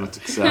podcast in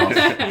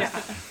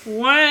itself.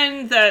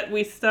 one that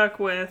we stuck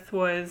with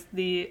was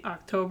the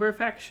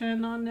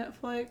Oktoberfaction on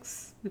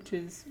Netflix, which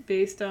is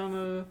based on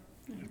a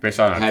Based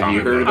on a Have you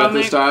comic heard book. about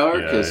this, Tyler?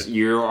 Yeah. Because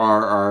you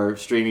are our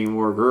streaming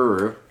war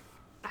guru.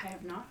 I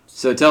have not.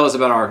 So tell us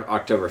about our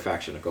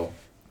Oktoberfaction, Nicole.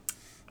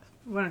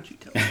 Why don't you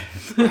tell me?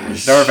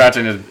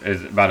 Oktoberfaction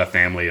is about a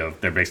family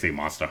of, they're basically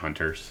monster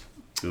hunters.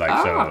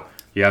 So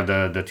you have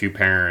the two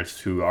parents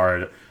who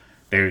are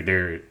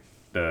they're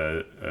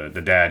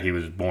the dad, he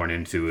was born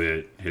into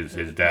it. His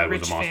dad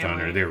was a monster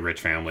hunter. They're a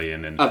rich family,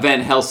 and then A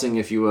Van Helsing,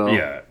 if you will.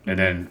 yeah, and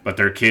then but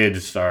their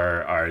kids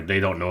are they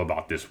don't know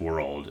about this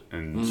world,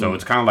 and so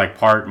it's kind of like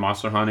part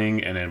monster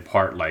hunting and then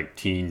part like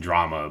teen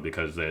drama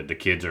because the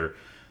kids are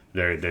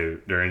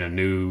they're in a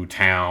new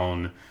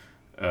town,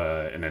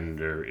 and then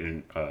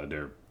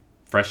they're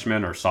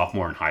freshmen or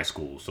sophomore in high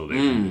school, so they're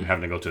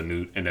having to go to a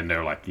new, and then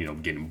they're like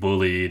getting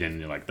bullied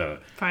and like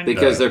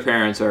Because their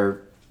parents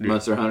are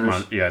monster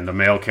hunters. Yeah, and the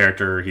male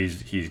character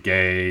he's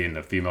gay, and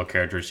the female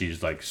character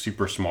she's like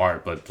super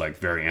smart but like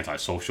very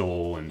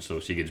antisocial, and so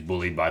she gets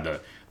bullied by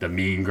the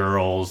mean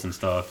girls and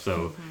stuff.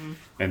 So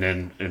and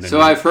then So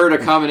I've heard a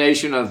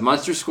combination of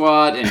Monster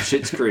Squad and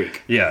Schitt's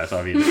Creek. yeah. So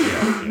I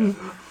mean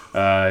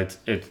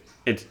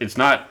it's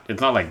not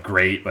like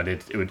great, but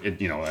it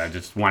I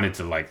just wanted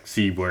to like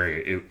see where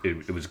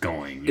it was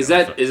going. Is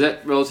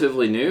that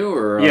relatively new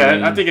or?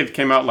 Yeah, I think it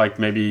came out like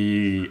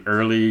maybe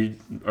early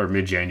or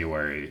mid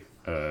January.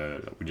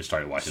 We just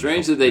started watching.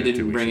 Strange that they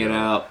didn't bring it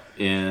out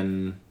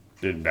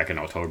back in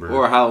October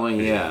or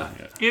Halloween. Yeah.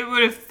 It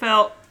would have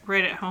felt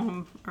right at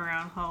home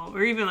around Halloween,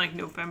 or even like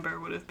November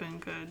would have been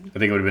good. I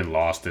think it would have been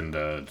lost in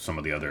some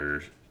of the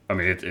other. I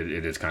mean, it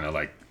is kind of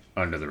like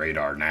under the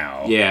radar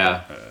now.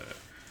 Yeah.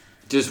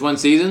 Just one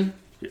season?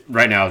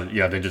 Right now,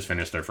 yeah, they just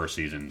finished their first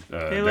season.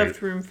 They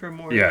left room for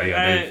more.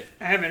 Yeah,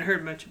 I haven't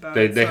heard much about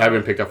it. They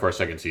haven't picked up for a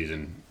second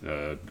season.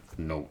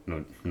 No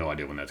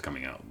idea when that's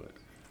coming out. But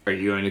Are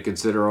you going to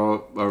consider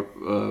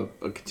a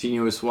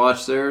continuous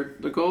watch there,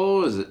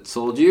 Nicole? Has it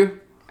sold you?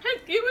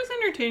 It was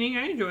entertaining.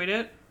 I enjoyed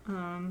it.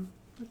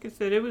 Like I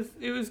said, it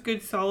was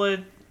good,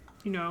 solid,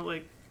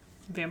 like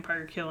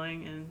vampire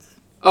killing and.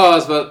 Oh, I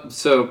was about,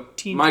 so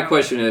Teen my drama.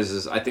 question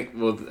is I think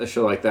with a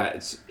show like that,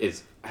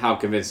 it's how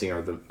convincing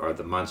are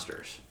the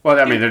monsters? well,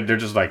 I mean, they're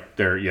just like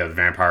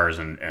vampires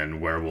and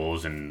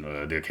werewolves and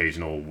the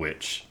occasional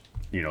witch.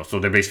 So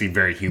they're basically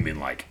very human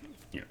like.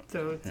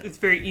 So it's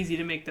very easy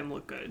to make them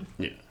look good.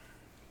 Yeah.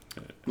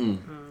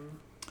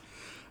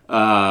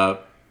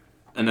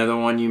 Another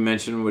one you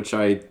mentioned, which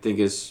I think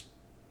is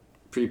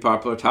pretty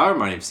popular. Tyler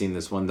might have seen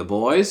this one, The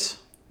Boys,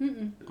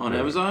 on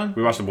Amazon.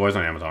 We watched The Boys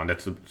on Amazon.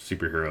 That's a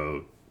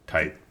superhero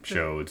type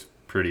show. It's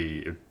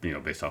pretty,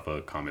 based off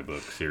a comic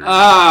book series.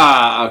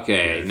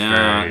 Okay.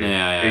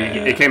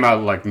 It came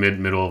out like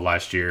middle of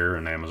last year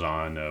on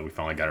Amazon. We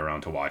finally got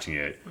around to watching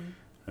it.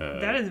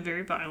 That is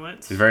very violent.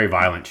 It's a very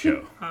violent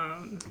show.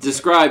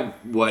 Describe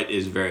what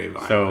is very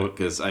violent. So-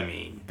 because I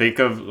mean, Think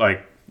of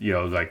like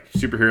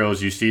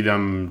superheroes. You see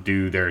them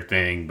do their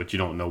thing, but you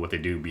don't know what they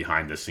do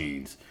behind the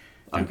scenes.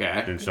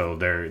 okay. And so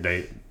they're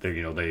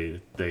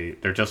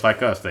just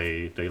like us.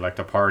 They like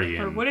to party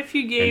Or and, what if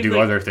you and gave do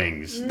like, other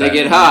things. They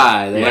get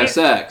high. They have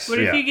sex. What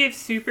if Yeah. you gave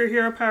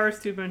superhero powers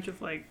to a bunch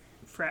of like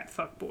frat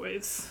fuck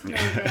boys?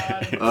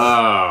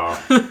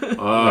 Oh god.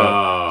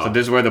 Oh. So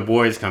this is where the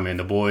boys come in.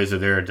 The boys are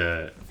there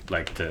to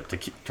like to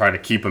try to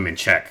keep them in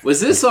check.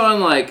 Was this on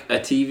like a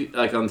TV,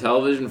 like on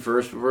television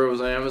first before it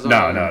was on Amazon?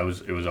 No,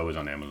 it was always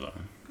on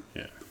Amazon.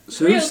 Yeah.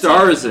 So who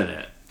stars in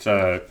it?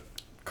 It's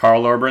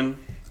Carl Urban.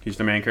 He's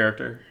the main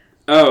character.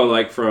 Oh,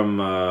 like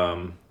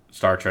from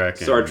Star Trek.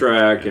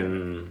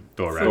 And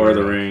Thor Lord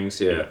of the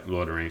Rings. Yeah.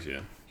 Lord of the Rings. Yeah.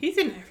 He's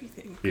in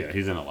everything. Yeah,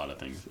 he's in a lot of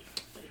things.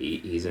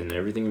 He's in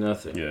everything,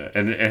 nothing. Yeah,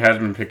 and it has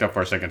been picked up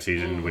for a second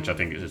season, which I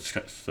think is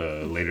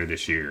later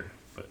this year.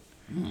 But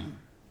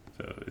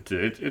so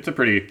it's a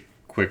pretty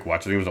quick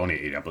watch. I think it was only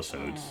 8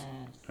 episodes.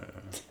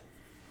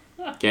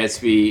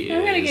 Gatsby I'm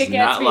gonna is get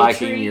not Gatsby a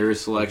liking treat. your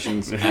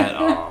selections at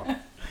all.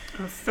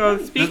 So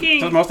Just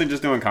mostly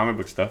just doing comic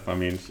book stuff. I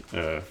mean,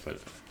 but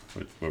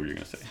what were you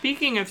gonna say?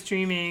 speaking of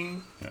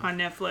streaming on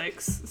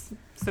Netflix,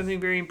 something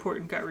very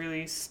important got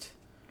released.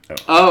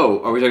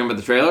 Oh, are we talking about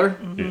the trailer?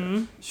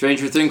 Yeah.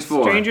 Stranger Things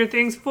 4. Stranger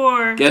Things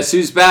 4. Guess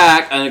who's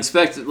back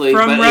unexpectedly,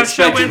 From but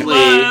Russia with expectedly.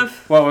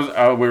 Love.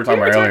 Well, we were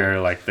talking about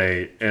earlier. Like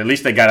at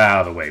least they got it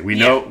out of the way. We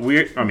know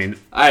I mean,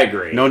 I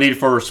agree. no need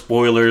for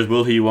spoilers.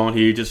 Will he? Won't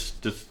he?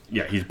 Just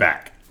yeah, he's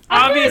back.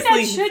 I feel like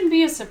Obviously. that shouldn't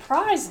be a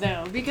surprise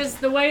though, because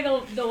the way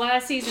the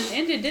last season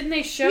ended, didn't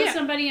they show Yeah.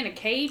 somebody in a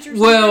cage or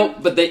something? Well,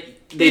 but they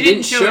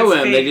didn't show his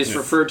him. They face. just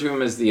referred to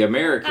him as the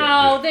American.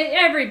 Oh,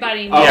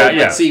 everybody knew. Oh, Yeah, but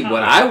yeah. see,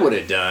 what I would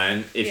have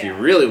done if you Yeah.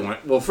 really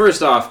want... Well,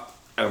 first off,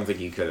 I don't think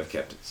you could have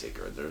kept it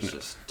secret. There's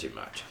just too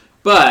much.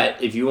 But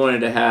if you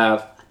wanted to have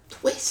a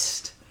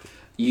twist,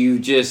 you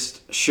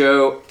just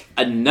show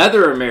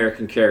another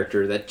American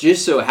character that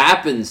just so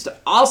happens to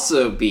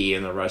also be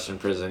in the Russian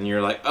prison.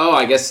 You're like, oh,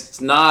 I guess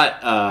it's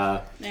not...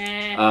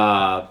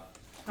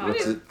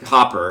 what's it?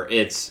 Hopper.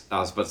 I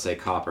was about to say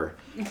Copper.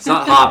 It's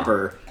not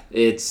Hopper.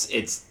 It's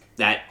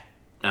that...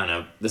 I don't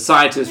know, the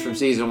scientist from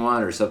season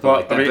 1 or something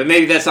like that. I mean- but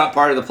maybe that's not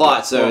part of the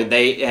plot, so Well-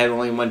 they had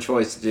only one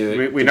choice to do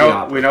it. We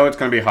know it's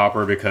going to be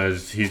Hopper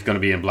because he's going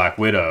to be in Black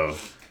Widow,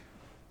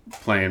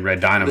 playing Red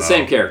Dynamo. The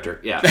same character,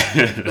 yeah.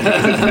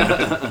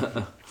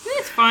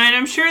 It's fine.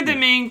 I'm sure the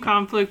main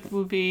conflict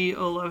will be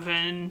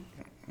 11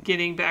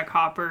 getting back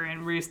Hopper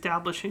and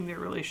reestablishing their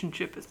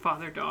relationship as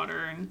father-daughter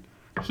and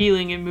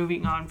healing and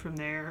moving on from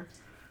there.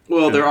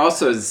 Well, they're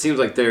also, it seems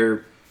like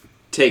they're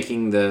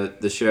taking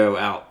the show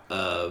out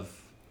of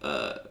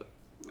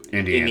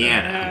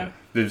Indiana.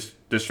 Does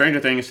Stranger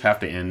Things have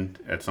to end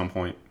at some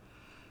point?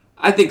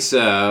 I think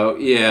so,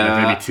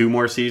 yeah. Maybe 2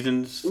 more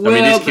seasons? I well,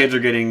 mean, these kids are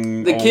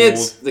getting The old.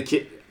 kids,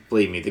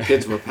 believe me, the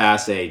kids were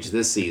past age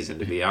this season,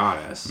 to be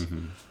honest.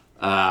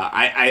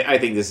 I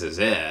think this is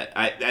it.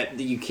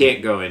 You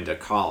can't go into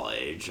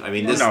college. I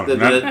mean, the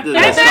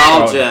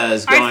nostalgia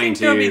is I going think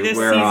there'll be to this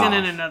wear season off.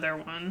 and another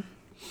one.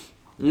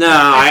 No,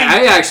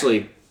 I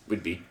actually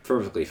would be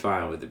perfectly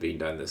fine with it being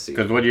done this season.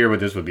 Because what year would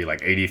this be?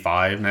 Like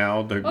 85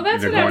 now? Well,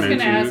 that's what I was going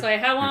to ask. Like,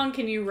 how long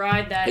can you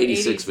ride that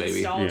 86 80s maybe.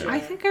 nostalgia? Yeah. I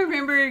think I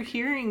remember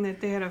hearing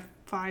that they had a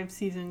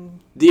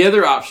 5-season... The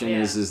other option Yeah.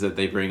 is that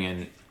they bring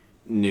in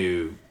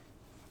new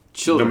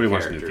children Nobody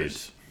wants new characters.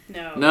 kids.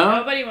 No, No?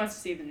 nobody wants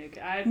to see the new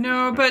guy.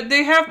 No, but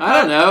they have... I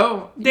don't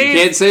know. They- You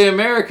can't say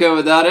America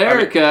without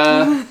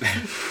Erica.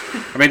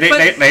 I mean, they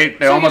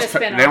She'll almost get a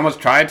spin-off. they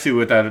almost tried to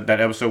with that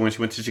episode when she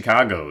went to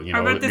Chicago. You know,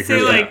 I'm about to because-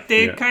 say, like,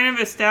 they yeah. kind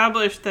of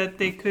established that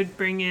they could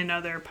bring in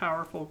other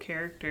powerful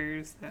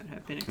characters that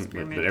have been But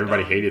experimented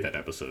everybody on. hated that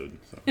episode.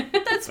 So.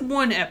 But that's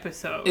one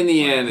episode. In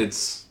the end,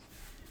 it's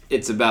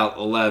about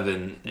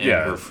 11 and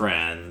Yeah. her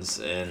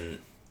friends, and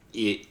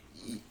you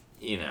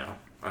know,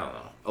 I don't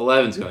know.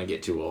 11's going to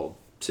get too old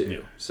too. Yeah.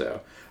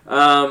 So,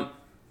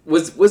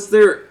 was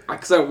there?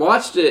 Because I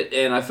watched it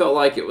and I felt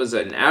like it was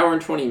an hour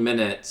and 20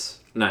 minutes.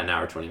 Not an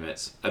hour 20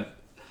 minutes.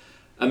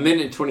 A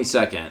minute and 20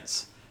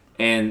 seconds,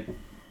 and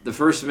the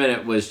first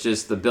minute was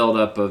just the build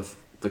up of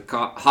the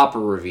Hopper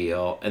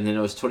reveal, and then it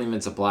was 20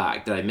 minutes of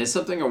black. Did I miss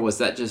something, or was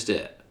that just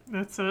it?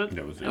 That's it.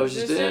 That was it. That was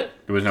just Just it. it.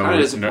 There was Kinda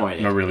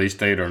disappointing. no release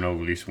date or no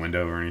release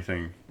window or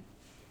anything.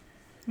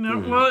 No,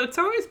 well, it's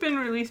always been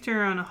released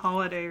around a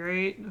holiday,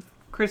 right?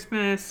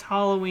 Christmas,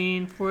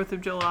 Halloween, 4th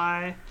of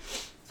July.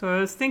 So I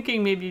was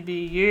thinking maybe it'd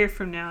be a year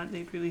from now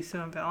they'd release it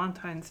on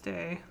Valentine's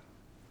Day.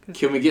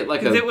 Can we get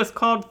like Because a it was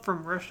called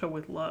From Russia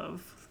with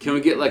Love. Can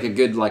we get like a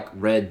good like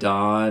Red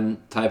Dawn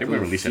I type think we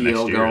of release it next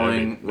feel year.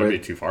 going? That'd be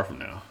too far from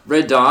now.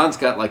 Red Dawn's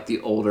got like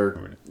the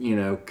older,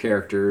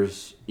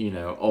 characters,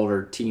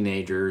 older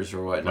teenagers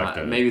or whatnot. Like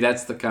the- Maybe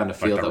that's the kind of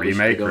feel the that we should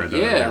remake be or going. the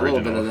Yeah, a little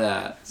bit original? of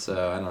that.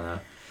 So I don't know.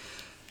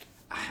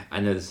 I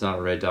know it's not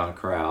a Red Dawn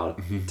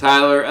crowd.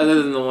 Tyler,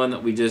 other than the one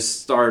that we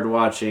just started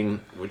watching,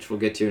 which we'll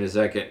get to in a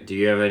second, do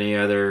you have any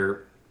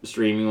other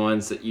streaming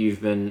ones that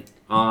you've been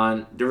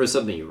on? There was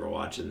something you were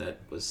watching that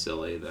was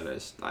silly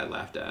that I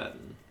laughed at.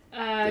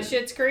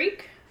 Schitt's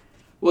Creek.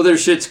 Well,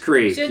 there's Schitt's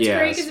Creek. Schitt's yes.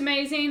 Creek is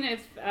amazing.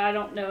 I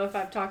don't know if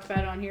I've talked about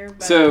it on here,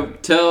 but So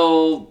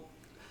tell,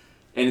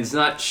 and it's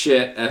not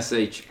shit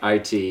SHIT,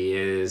 it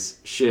is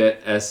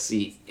shit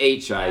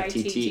SCHITTS.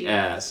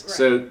 Right.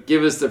 So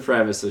give us the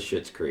premise of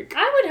Schitt's Creek.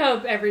 I would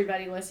hope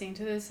everybody listening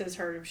to this has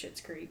heard of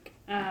Schitt's Creek.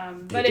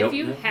 But They if don't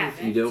you know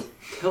haven't, if you don't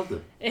tell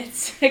them.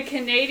 it's a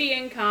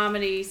Canadian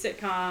comedy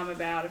sitcom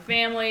about a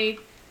family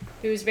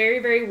who's very,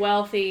 very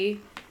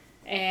wealthy,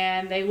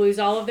 and they lose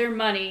all of their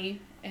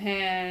money,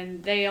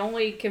 and they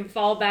only can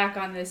fall back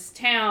on this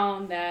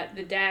town that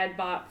the dad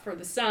bought for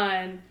the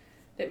son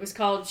that was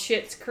called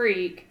Schitt's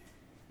Creek,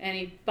 and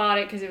he bought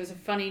it because it was a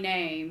funny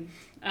name.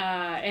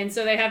 And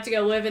so they have to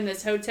go live in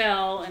this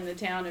hotel in the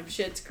town of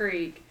Schitt's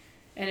Creek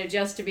and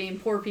adjust to being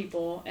poor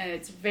people, and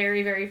it's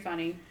very, very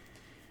funny.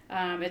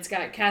 It's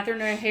got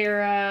Catherine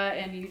O'Hara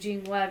and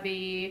Eugene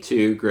Levy.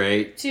 Two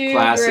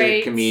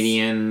classic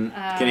comedian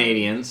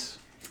Canadians.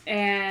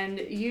 And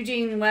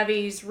Eugene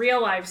Levy's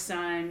real life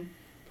son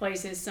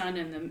plays his son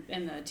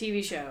in the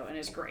TV show, and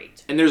it's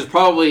great. And there's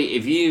probably,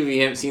 if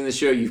you haven't seen the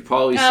show, you've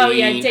probably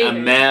seen David, a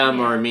mem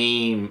or a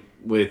meme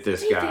with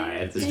this guy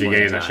at this Is he point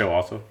gay in in that time. show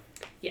also?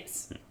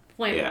 Yes,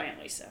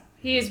 flamboyantly so.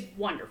 He is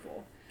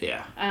wonderful.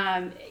 Yeah.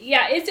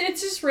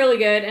 It's just really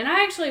good. And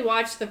I actually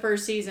watched the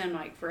first season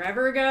like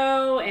forever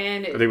ago,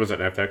 and I think it was an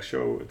FX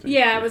show.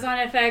 it was on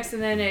FX,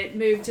 and then it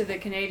moved to the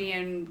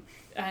Canadian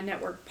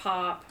network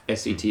Pop.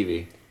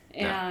 SCTV.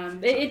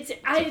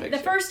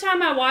 The first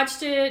time I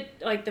watched it,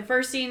 like the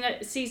first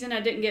season,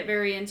 I didn't get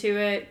very into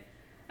it.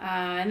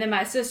 And then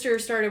my sister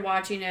started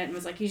watching it and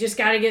was like, "You just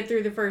got to get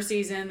through the first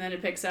season, then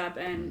it picks up."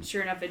 And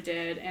sure enough, it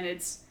did, and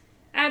it's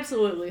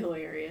absolutely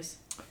hilarious.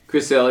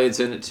 Chris Elliott's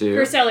in it too.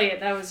 Chris Elliott,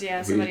 that was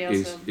somebody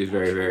else. He's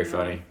very, very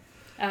funny.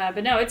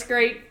 But no, it's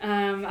great.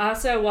 I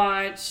also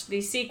watched the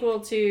sequel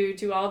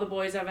to All the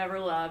Boys I've Ever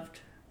Loved,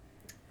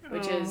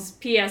 which is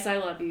P.S. I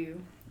Love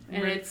You,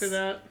 and Ready for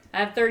that. I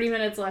have 30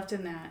 minutes left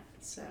in that.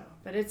 So,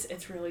 but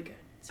it's really good.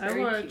 It's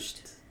very I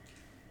watched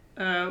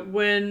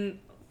when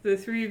the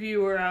three of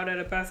you were out at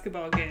a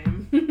basketball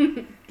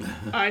game.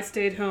 I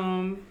stayed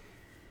home,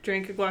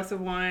 drank a glass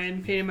of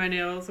wine, painted my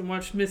nails, and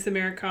watched Miss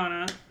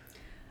Americana.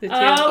 We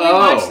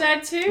watched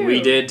that too.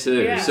 We did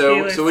too. Yeah.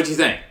 So what'd you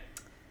think?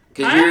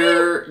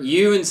 Because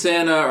you and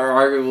Santa are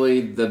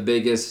arguably the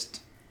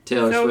biggest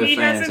Taylor Swift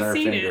fans. So he hasn't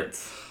seen it.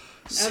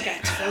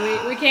 Okay,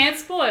 so we can't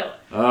spoil it.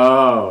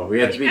 Oh, we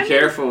have to be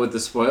careful with the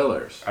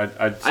spoilers. I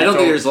don't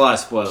think there's a lot of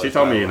spoilers. She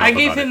told me enough I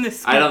gave about him it.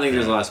 the. I don't think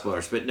there's a lot of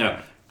spoilers, but no,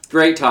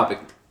 great topic.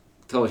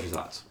 Tell us your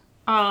thoughts.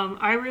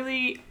 I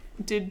really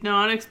did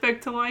not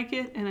expect to like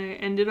it, and I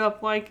ended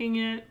up liking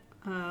it.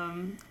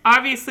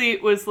 Obviously,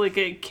 it was like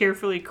a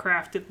carefully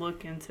crafted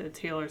look into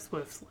Taylor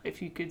Swift's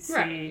life. You could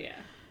see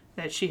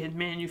that she had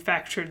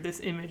manufactured this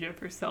image of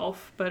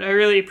herself, but I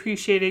really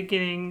appreciated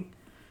getting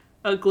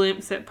a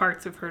glimpse at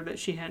parts of her that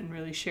she hadn't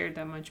really shared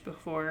that much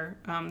before.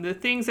 The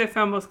things I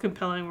found most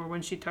compelling were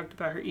when she talked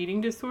about her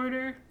eating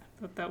disorder.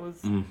 I thought that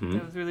was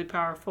really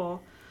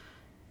powerful,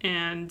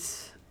 and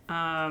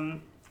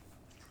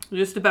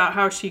just about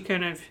how she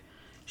kind of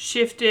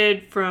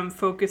shifted from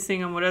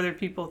focusing on what other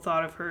people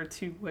thought of her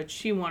to what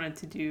she wanted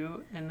to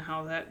do, and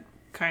how that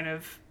kind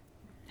of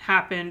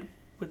happened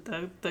with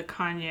the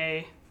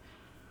Kanye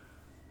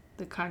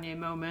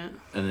moment.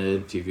 And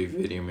the MTV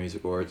Video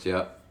Music Awards,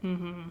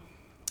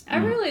 I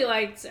really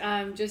liked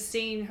just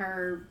seeing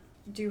her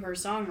do her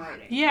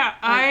songwriting.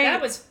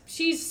 Yeah,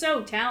 she's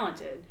so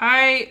talented.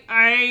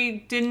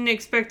 I didn't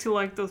expect to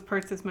like those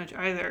parts as much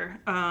either.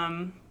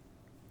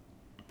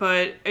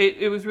 But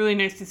it was really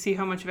nice to see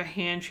how much of a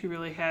hand she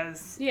really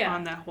has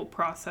on that whole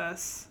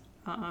process.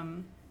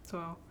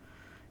 So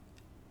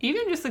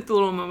even just like the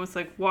little moments,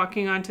 like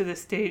walking onto the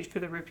stage for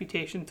the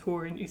Reputation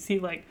tour, and you see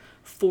like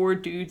 4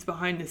 dudes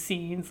behind the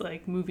scenes,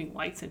 like moving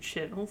lights and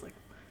shit. And I was like,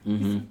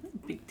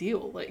 big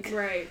deal. Like,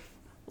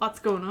 lots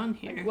going on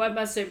here. Like, what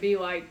must it be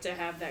like to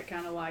have that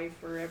kind of life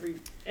where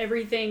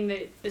everything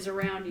that is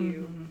around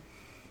you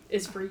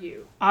is for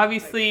you?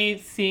 Obviously,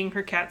 seeing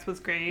her cats was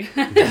great.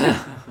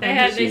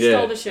 They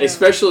stole the show.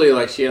 Especially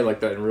like she had like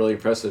that really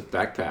impressive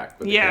backpack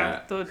with the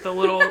cat. the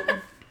little.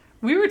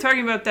 We were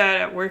talking about that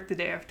at work the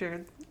day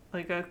after.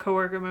 Like a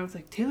coworker of mine was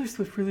like, Taylor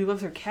Swift really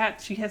loves her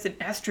cats. She has an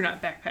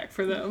astronaut backpack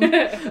for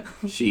them.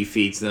 She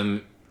feeds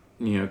them,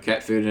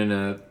 cat food in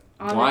a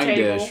wine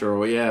dish or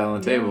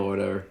on the table or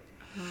whatever.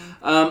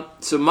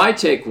 So my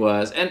take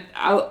was, and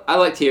I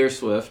like Taylor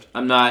Swift.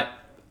 I'm not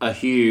a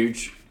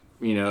huge,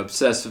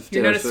 obsessive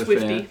Taylor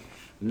Swift fan.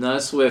 I'm not a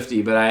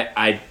Swiftie, but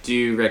I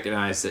do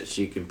recognize that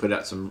she can put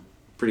out some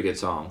pretty good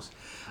songs.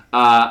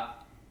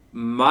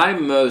 My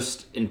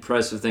most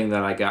impressive thing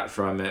that I got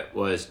from it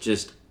was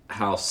just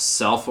how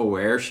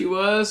self-aware she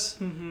was,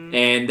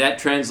 and that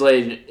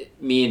translated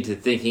me into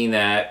thinking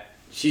that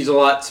she's a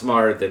lot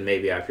smarter than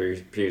maybe I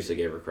previously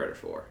gave her credit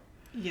for.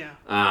 Yeah.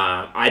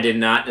 I did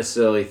not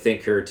necessarily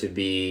think her to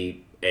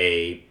be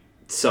a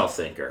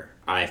self-thinker.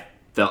 I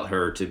felt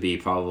her to be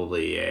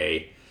probably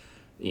a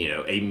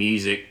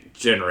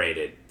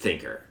music-generated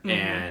thinker.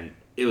 And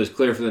it was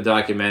clear from the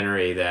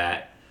documentary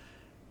that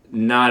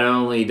not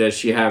only does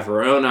she have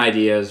her own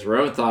ideas, her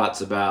own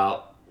thoughts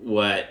about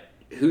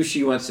who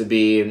she wants to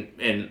be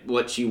and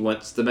what she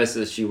wants, the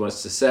message she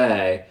wants to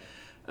say,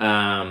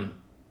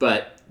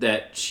 but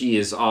that she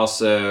is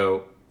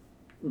also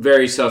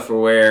very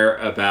self-aware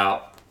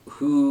about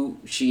who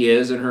she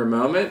is in her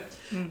moment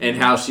and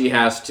how she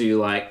has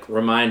to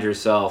remind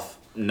herself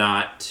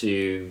not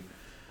to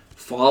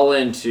fall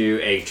into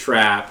a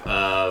trap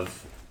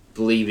of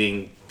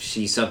believing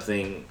she's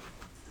something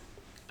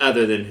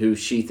other than who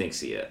she thinks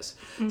he is.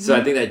 So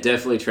I think that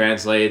definitely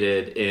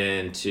translated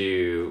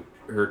into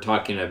her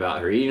talking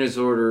about her eating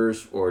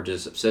disorders or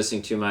just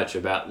obsessing too much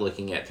about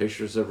looking at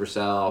pictures of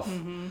herself.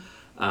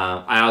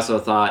 I also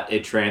thought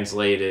it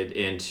translated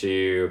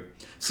into...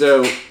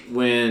 So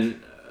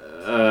when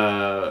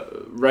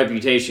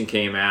Reputation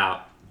came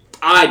out,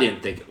 I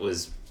didn't think it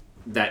was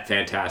that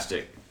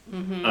fantastic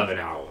of an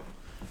album.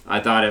 I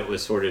thought it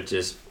was sort of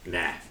just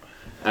nah.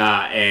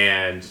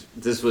 And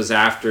this was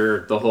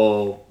after the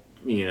whole,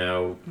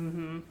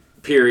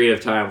 period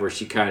of time where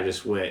she kind of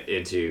just went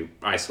into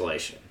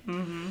isolation.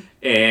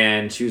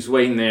 And she was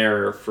waiting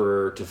there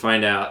to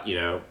find out,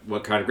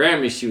 what kind of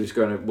Grammy she was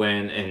going to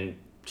win, and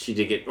she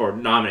did get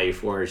nominated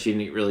for it. She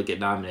didn't really get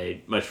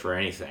nominated much for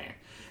anything.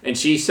 And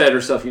she said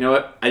herself, you know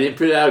what? I didn't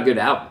put out a good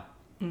album.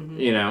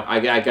 I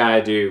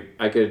gotta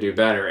do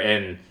better.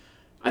 And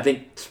I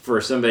think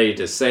for somebody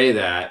to say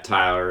that,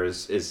 Tyler,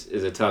 is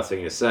a tough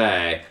thing to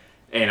say.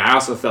 And I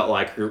also felt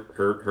like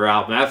her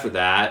album after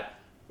that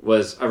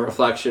was a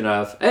reflection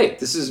of, hey,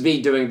 this is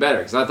me doing better.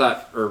 Because I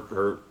thought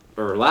her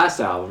last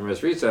album, her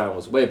most recent album,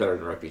 was way better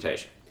than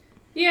Reputation.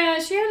 Yeah,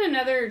 she had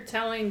another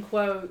telling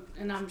quote,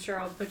 and I'm sure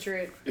I'll butcher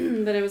it,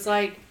 but it was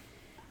like,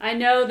 I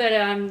know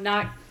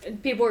that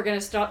people are going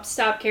to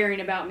stop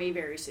caring about me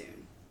very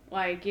soon.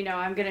 Like,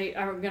 I'm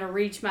gonna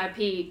reach my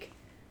peak,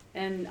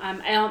 and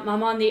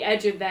I'm on the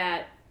edge of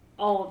that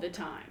all of the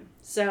time.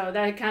 So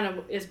that kind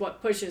of is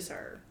what pushes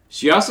her.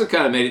 She also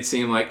kind of made it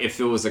seem like if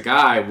it was a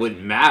guy, it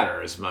wouldn't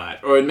matter as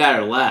much, or it'd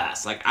matter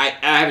less. Like, I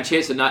have a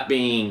chance of not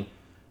being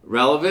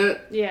relevant.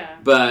 Yeah.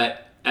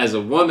 But as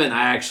a woman,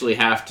 I actually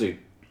have to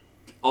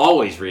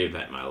always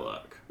reinvent my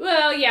look.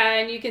 Well, yeah,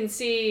 and you can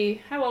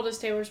see, how old is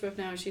Taylor Swift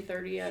now? Is she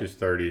 30 yet? She's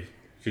 30.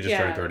 She just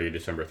turned 30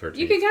 December 13th.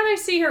 You can kind of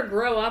see her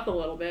grow up a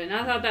little bit, and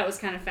I thought that was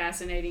kind of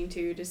fascinating,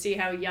 too, to see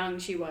how young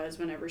she was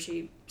whenever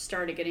she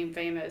started getting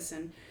famous,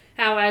 and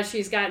how as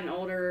she's gotten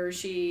older,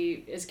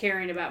 she is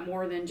caring about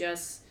more than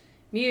just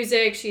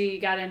music. She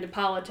got into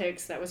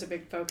politics. That was a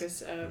big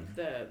focus of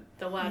the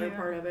latter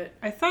part of it.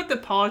 I thought the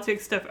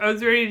politics stuff, I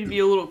was ready to be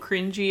a little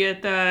cringy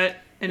at that.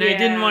 And I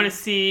didn't want to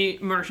see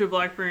Marsha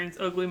Blackburn's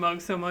ugly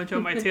mug so much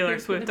on my Taylor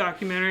Swift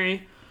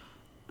documentary.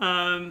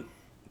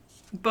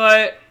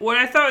 But what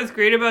I thought was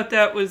great about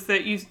that was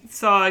that you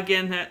saw,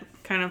 again, that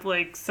kind of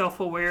like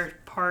self-aware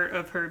part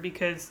of her,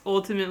 because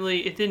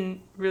ultimately it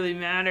didn't really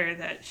matter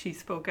that she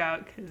spoke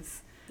out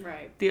because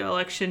the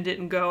election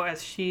didn't go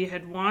as she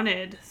had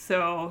wanted.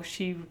 So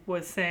she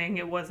was saying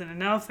it wasn't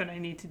enough and I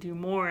need to do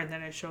more. And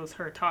then it shows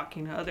her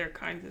talking to other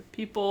kinds of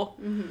people.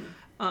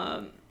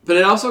 But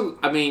it also,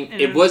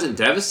 it wasn't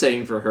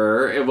devastating for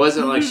her. It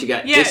wasn't like she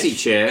got dissy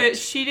chicked.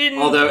 She didn't.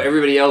 Although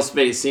everybody else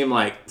made it seem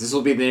like this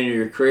will be the end of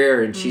your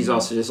career, and she's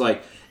also just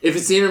like, if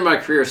it's the end of my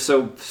career,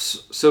 so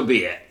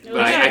be it. But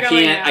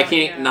I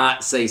can't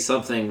not say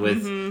something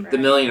with the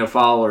million of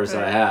followers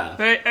that I have.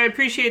 But I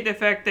appreciate the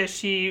fact that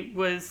she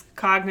was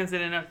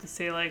cognizant enough to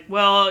say, like,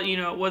 well,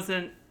 it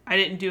wasn't. I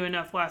didn't do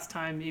enough last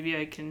time. Maybe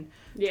I can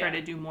try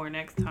to do more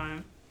next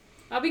time.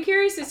 I'll be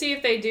curious to see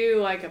if they do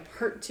like a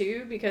part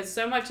 2, because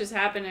so much has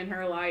happened in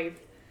her life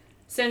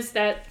since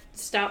that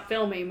stopped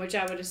filming, which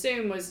I would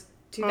assume was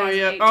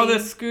 2018. All the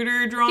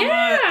scooter drama.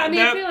 Yeah,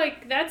 I feel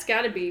like that's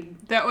got to be...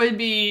 That would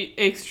be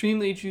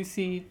extremely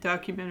juicy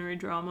documentary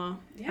drama.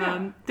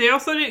 Yeah. They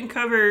also didn't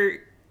cover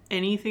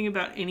anything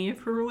about any of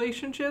her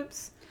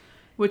relationships,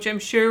 which I'm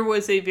sure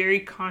was a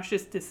very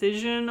conscious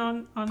decision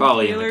on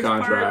probably Taylor's in the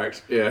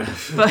contract. part. Yeah.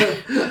 But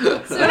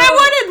I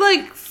wanted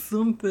like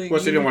something. Well,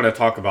 she didn't want to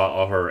talk about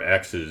all her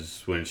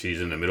exes when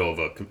she's in the middle of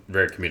a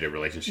very committed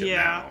relationship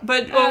now.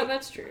 But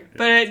that's true.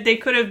 But they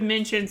could have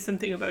mentioned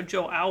something about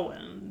Joe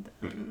Alwyn,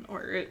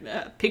 or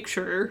a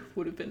picture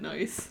would have been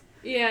nice.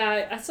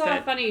 Yeah, I saw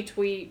a funny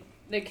tweet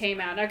that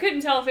came out. I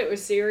couldn't tell if it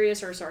was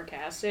serious or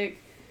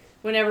sarcastic.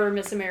 Whenever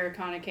Miss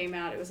Americana came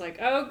out, it was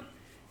like,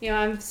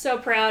 I'm so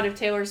proud of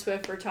Taylor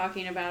Swift for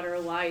talking about her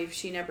life.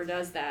 She never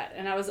does that.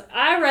 And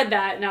I read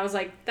that and I was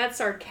like, that's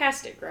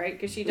sarcastic, right?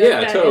 Because she does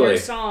that in her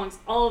songs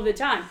all of the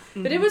time.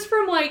 But it was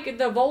from like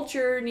the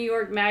Vulture New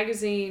York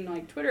Magazine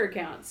Twitter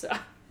account. So I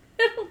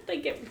don't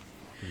think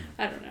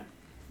I don't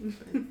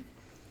know.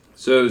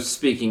 So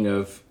speaking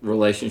of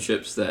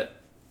relationships that,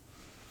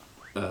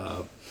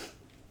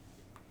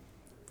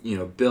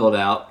 build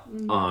out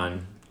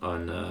on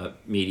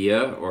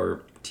media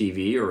or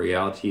TV or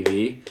reality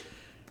TV,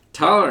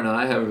 Tyler and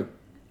I have an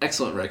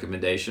excellent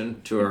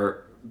recommendation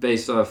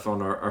based off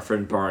on our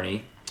friend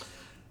Barney.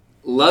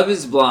 Love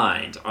is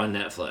Blind on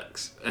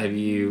Netflix. Have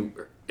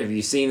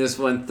you seen this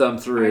one thumb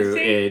through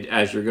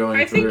as you're going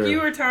through? I think you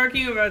were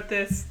talking about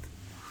this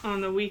on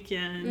the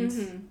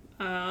weekend.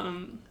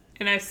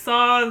 And I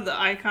saw the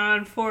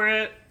icon for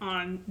it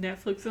on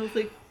Netflix. I was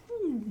like,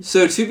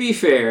 So to be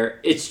fair,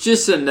 it's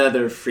just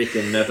another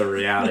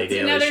reality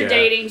daily another show.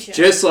 Dating show.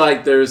 Just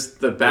like there's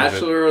The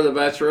Bachelor or The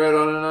Bachelorette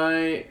on a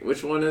night.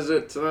 Which one is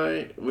it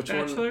tonight? Which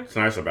Bachelor? one?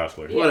 Tonight's The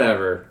Bachelor.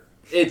 Whatever.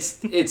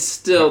 It's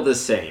still the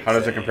same. How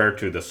does it thing. compare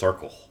to The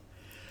Circle?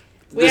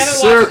 We The haven't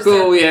Circle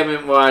watched we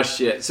haven't watched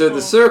yet. So Oh.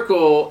 The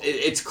Circle,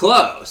 it's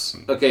close.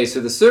 Okay, so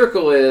The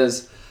Circle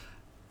is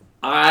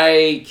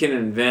I can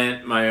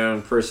invent my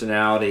own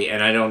personality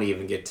and I don't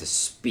even get to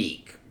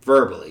speak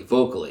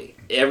vocally.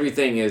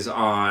 Everything is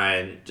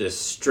on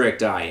just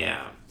strict I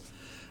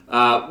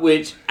am.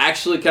 Which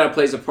actually kind of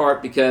plays a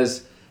part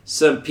because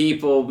some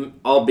people,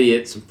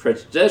 albeit some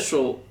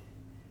prejudicial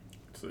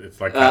It's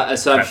like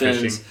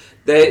assumptions,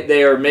 catfishing.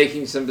 they are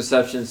making some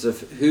assumptions of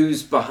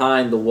who's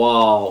behind the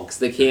wall because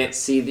they can't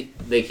see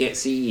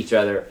each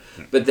other,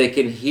 but they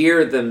can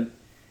hear them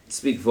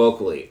speak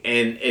vocally,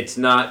 and it's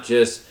not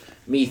just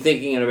me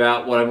thinking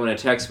about what I'm going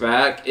to text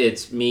back.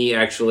 It's me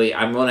actually.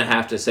 I'm going to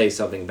have to say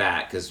something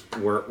back because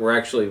we're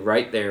actually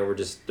right there.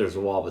 There's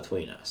a wall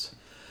between us.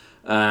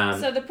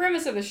 So the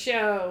premise of the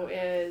show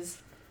is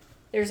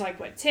there's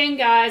 10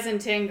 guys and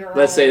 10 girls.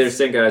 Let's say there's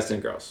 10 guys, 10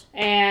 girls.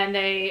 And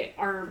they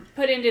are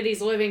put into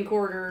these living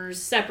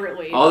quarters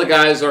separately. All the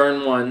guys are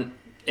in one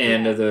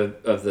end of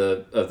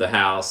the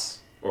house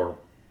or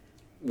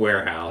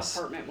warehouse,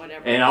 apartment,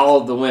 whatever. and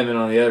all of the women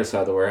on the other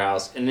side of the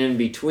warehouse. And in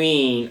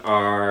between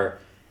are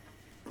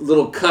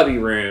little cubby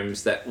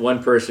rooms that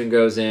one person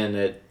goes in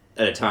at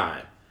a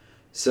time.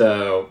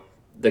 So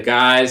the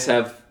guys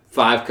have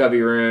 5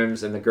 cubby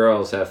rooms and the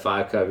girls have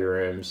 5 cubby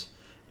rooms,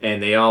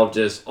 and they all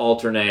just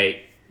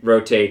alternate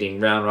rotating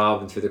round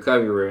robin through the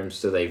cubby rooms.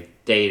 So they've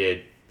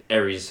dated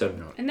every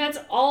And that's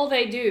all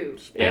they do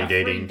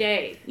every dating.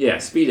 day. Yeah,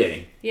 speed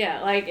dating.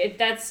 Yeah,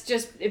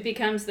 it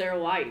becomes their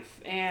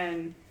life.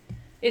 And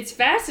it's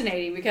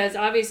fascinating because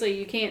obviously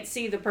you can't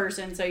see the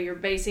person, so you're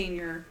basing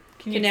your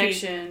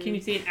connection. Can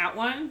you see an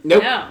outline?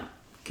 Nope. No.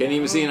 Can't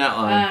even see an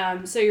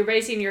outline. So you're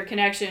basing your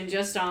connection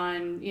just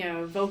on,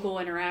 vocal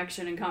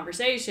interaction and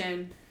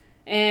conversation.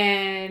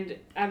 And,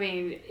 I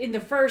mean, in the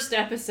first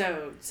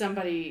episode,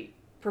 somebody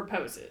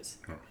proposes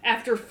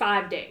after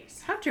 5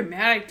 days. How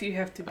dramatic do you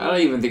have to be? I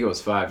don't even think it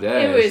was 5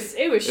 days.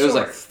 It was It short. was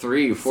like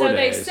 3 or 4 so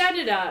days. they set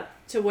it up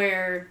to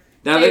where...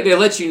 Now they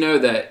let you know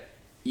that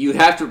you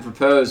have to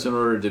propose in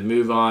order to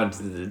move on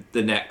to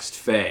the next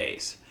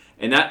phase.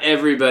 And not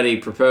everybody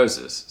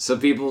proposes. Some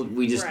people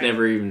we just Right.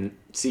 never even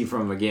see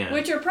from again.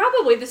 Which are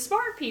probably the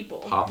smart people.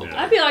 Probably.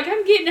 I'd be like,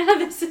 I'm getting out of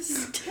this. This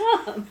is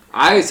dumb.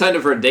 I signed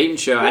up for a dating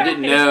show. I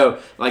didn't Right. know.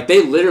 Like,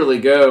 they literally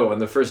go on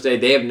the first day.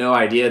 They have no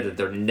idea that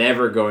they're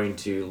never going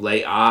to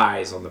lay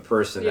eyes on the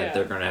person Yeah. that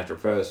they're going to have to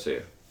propose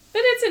to.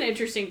 But it's an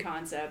interesting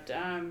concept.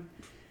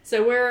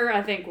 So we're,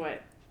 I think,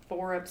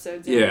 4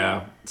 episodes in?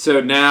 Yeah.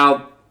 So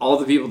now all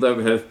the people that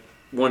have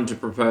wanted to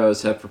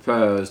propose have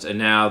proposed, and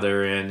now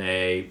they're in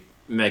a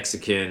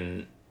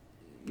Mexican,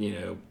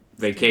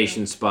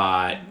 vacation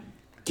spot,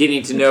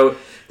 getting to know.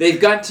 They've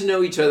got to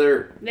know each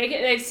other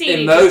They've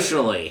seen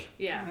emotionally.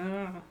 each other.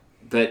 Yeah. Oh.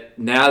 But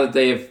now that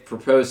they have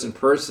proposed in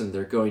person,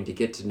 they're going to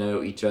get to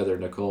know each other,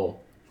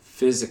 Nicole,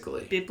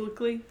 physically.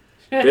 Biblically?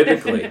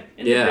 Biblically,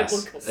 In the yes,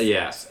 biblical sense.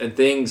 yes, and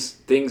things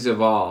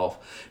evolve.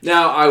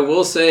 Now, I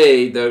will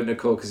say though,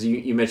 Nicole, because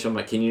you mentioned,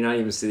 like, can you not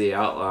even see the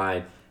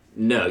outline?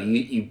 No,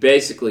 you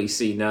basically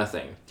see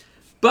nothing.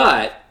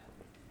 But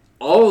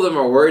all of them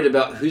are worried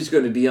about who's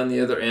going to be on the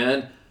other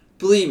end.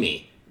 Believe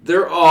me,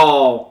 they're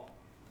all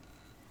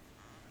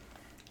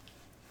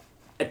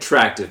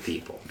attractive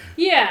people.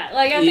 Yeah,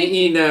 like I think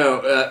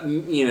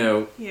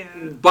Yeah.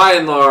 by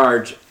and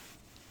large,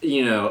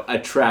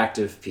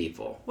 attractive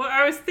people. Well,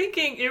 I was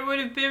thinking it would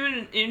have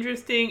been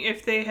interesting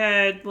if they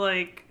had,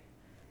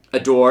 A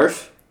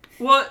dwarf.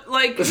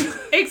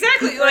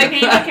 exactly, like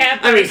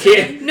handicapped. I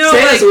mean, No,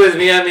 Santa's with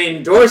me. I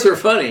mean, dwarves are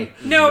funny.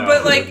 No, No.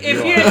 but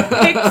if you had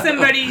picked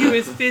somebody who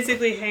is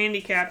physically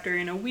handicapped or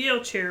in a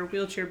wheelchair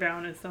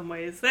bound in some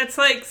ways, that's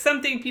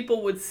something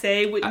people would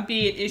say wouldn't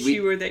be an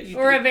issue or that you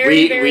Or a think- very,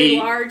 We- very we-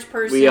 large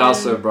person. We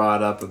also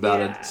brought up about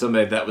Yeah.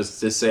 somebody that was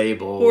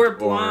disabled or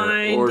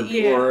blind or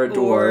a dwarf.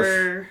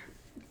 or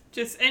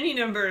just any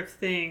number of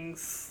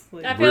things.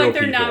 I feel real like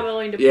they're not people.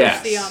 willing to push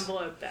Yes. the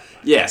envelope that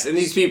much. Yes, and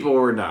these people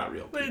were not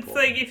real But people.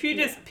 it's if you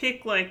just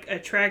pick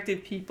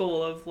attractive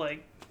people of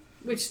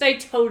Which they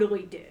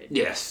totally did.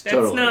 yes, that's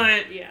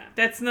totally. Yeah.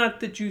 that's not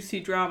the juicy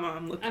drama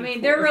I'm looking for. I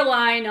mean, they're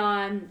relying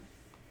on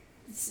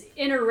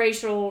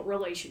interracial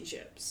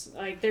relationships.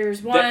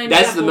 There's one.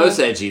 That's the couple- most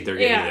edgy they're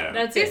getting. Yeah,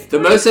 that's it. the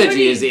most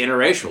edgy is the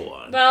interracial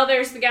one. Well,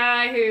 there's the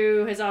guy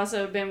who has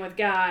also been with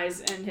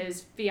guys, and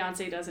his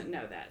fiance doesn't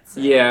know that.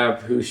 So. Yeah,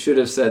 who should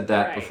have said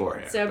that Right.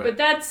 beforehand. So, but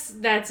that's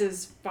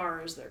as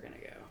far as they're gonna go.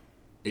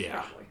 yeah,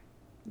 Probably.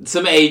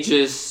 some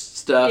ageist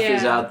stuff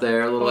is Yeah. out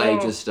there, a little Oh.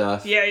 ageist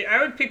stuff. Yeah,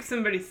 I would pick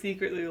somebody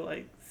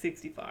secretly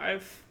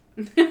 65.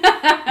 You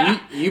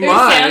Who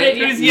might. sounded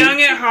Who's young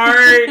at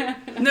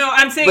heart. No,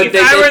 I'm saying But if they-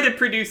 I they- were the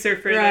producer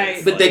for Right.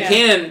 this. But they Yeah.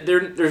 can.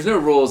 There's no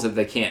rules that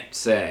they can't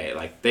say.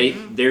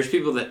 There's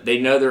people that they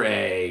know their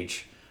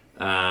age.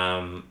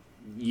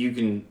 You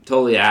can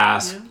totally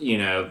ask,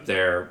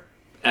 their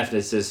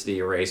ethnicity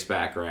or race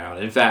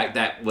background. In fact,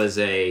 that was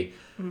a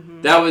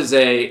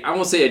I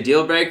won't say a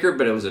deal breaker,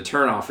 but it was a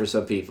turnoff for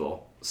some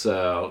people.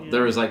 So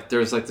there was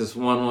this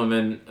one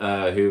woman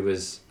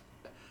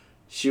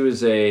she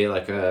was a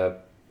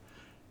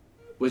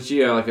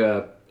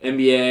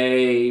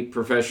NBA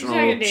professional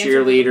She's like a dancer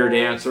cheerleader, for the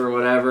dancer, or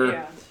whatever.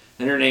 Yeah.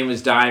 And her name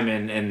was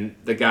Diamond, and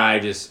the guy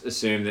just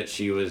assumed that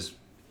she was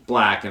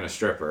black and a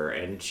stripper,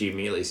 and she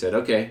immediately said,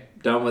 "Okay,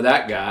 done with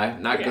that guy.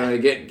 Not Yeah. going to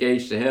get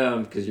engaged to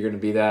him because you're going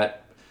to be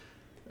that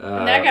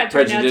And that guy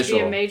turned out to prejudicial."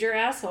 be a major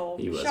asshole.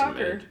 He was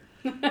Shocker.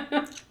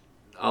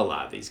 A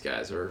lot of these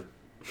guys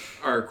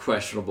are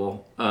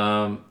questionable.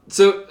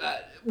 So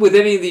with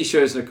any of these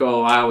shows,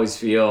 Nicole, I always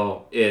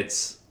feel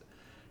it's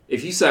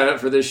if you sign up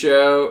for this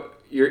show,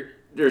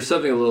 there's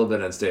something a little bit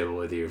unstable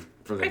with you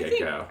from the get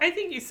go. I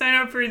think you sign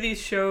up for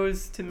these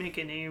shows to make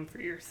a name for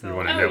yourself. You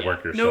want to Oh, network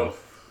yeah.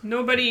 yourself.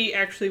 Nobody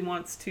actually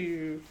wants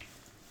to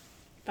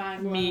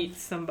Find love. meet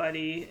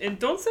somebody, and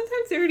don't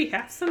sometimes they already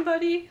have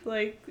somebody?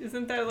 Like,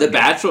 isn't that like The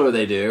Bachelor,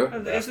 they do.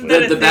 Isn't The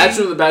that a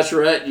Bachelor thing? and the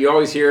Bachelorette, you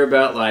always hear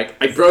about, like,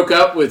 I broke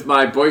up with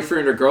my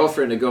boyfriend or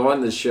girlfriend to go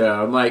on this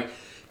show. I'm like,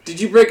 did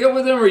you break up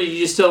with them, or you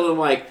just tell them,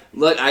 like,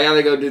 look, I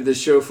gotta go do this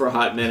show for a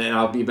hot minute and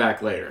I'll be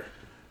back later?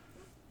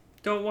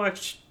 Don't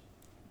watch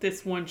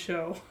this one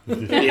show.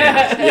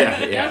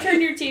 Yeah. Don't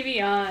turn your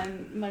TV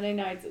on Monday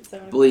nights at 7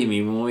 o'clock. Believe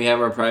me, when we have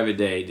our private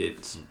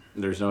date,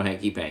 there's no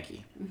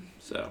hanky-panky.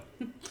 So,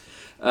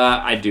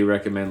 I do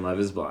recommend Love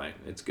is Blind.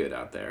 It's good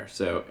out there.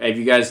 So, have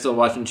you guys still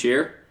watching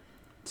Cheer?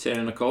 Santa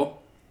and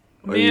Nicole?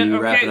 Or you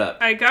wrap it up?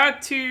 I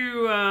got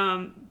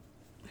to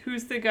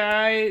who's the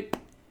guy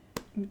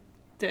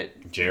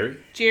that Jerry?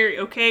 Jerry.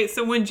 Okay,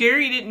 so when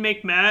Jerry didn't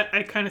make Matt,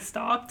 I kind of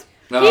stopped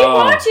Keep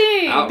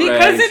watching! outrage.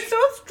 because it's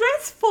so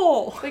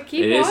stressful. But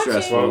keep It is watching.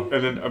 stressful. Well,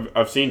 and then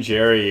I've seen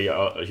Jerry.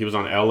 He was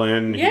on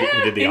Ellen. Yeah,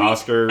 he did the And he-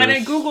 Oscars. and I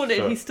googled it.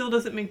 so- He still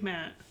doesn't make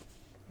Matt.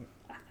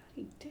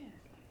 He did.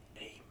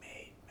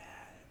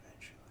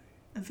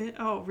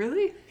 Oh,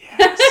 really?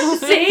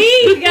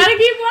 See? You gotta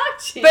keep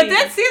watching. But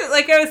that's it.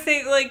 Like I was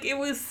saying, like it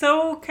was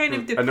so kind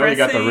of I depressing. know he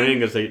got the ring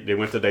because they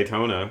went to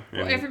Daytona.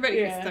 Well, and- everybody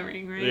Yeah. gets the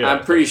ring, right? Yeah.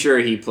 I'm pretty sure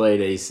he played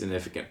a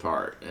significant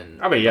part.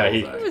 I mean, yeah, he-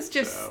 It was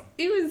just,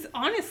 it was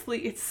honestly,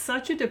 it's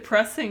such a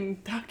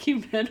depressing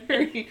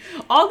documentary.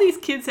 All these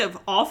kids have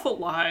awful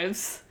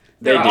lives.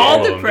 They They're do. all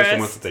All of them, just the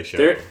ones depressed. that they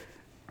showed.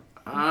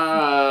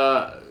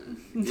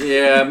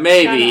 Yeah,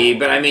 maybe,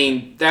 but I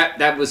mean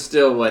that was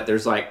still what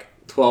there's like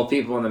 12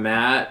 people on the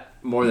mat.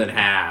 More than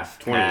half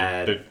 20,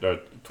 had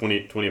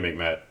 20 make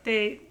Matt.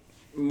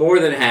 more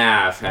than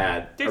half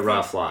had a There's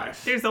rough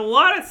life. There's a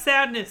lot of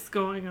sadness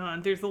going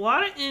on. There's a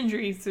lot of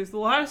injuries. There's a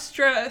lot of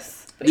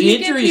stress. But The you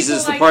get injuries people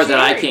is the like part that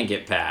I Jerry. can't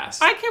get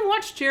past. I can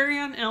watch Jerry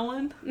on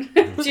Ellen.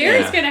 Jerry's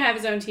Yeah. gonna have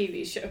his own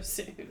TV show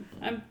soon.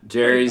 I'm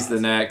Jerry's the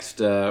pretty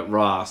next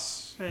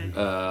Ross, Right. the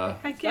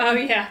I positive. can, Oh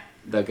yeah.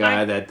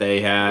 guy that they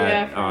had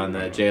Yeah, from on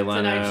the Jay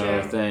Tonight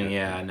Leno Show. thing.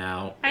 Yeah,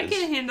 now I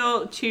can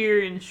handle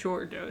cheer in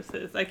short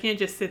doses. I can't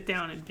just sit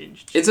down and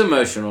binge. it's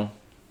emotional.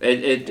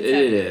 It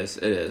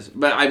is.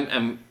 But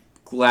I'm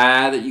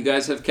glad that you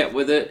guys have kept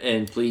with it,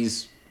 and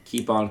please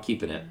keep on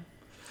keeping it.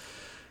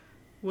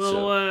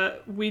 Well,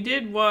 we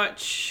did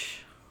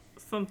watch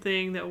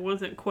something that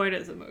wasn't quite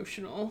as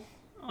emotional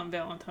on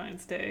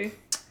Valentine's Day.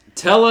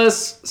 Tell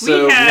us.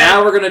 So We had-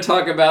 now we're going to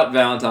talk about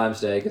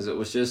Valentine's Day because it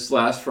was just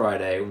last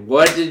Friday.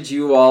 What did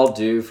you all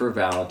do for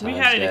Valentine's We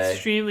had an Day?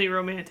 extremely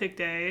romantic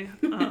day.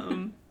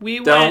 We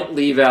Don't went.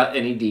 leave out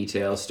any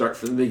details. Start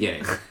from the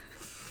beginning.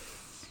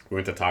 We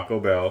went to Taco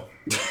Bell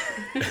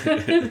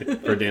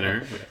for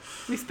dinner.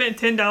 We spent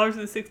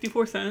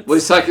 $10.64.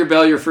 Was Taco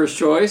Bell your first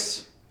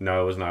choice?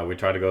 No, it was not. We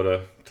tried to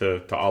go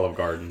to Olive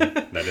Garden.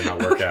 That did not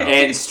work out.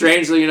 And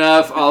strangely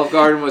enough, Olive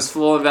Garden was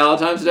full on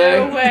Valentine's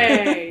Day. No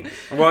way.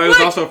 Well, it was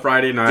also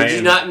Friday night. Did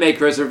you not make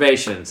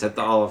reservations at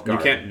the Olive You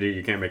Garden?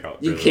 you can't make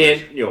out. You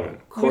can't.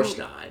 Of course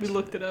not. We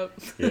looked it up.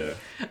 Yeah.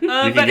 But get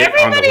on the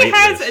everybody wait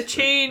has list, a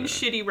chain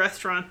shitty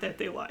restaurant that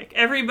they like.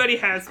 Everybody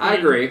has one. I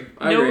agree.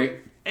 I agree.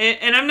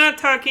 And I'm not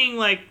talking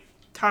like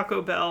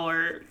Taco Bell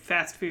or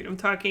fast food. I'm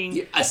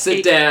talking A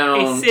sit-down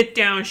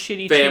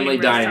shitty family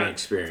chain dining restaurant.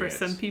 experience. For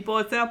some people,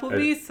 it's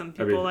Applebee's. Some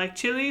people mean- like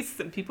Chili's.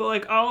 Some people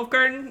like Olive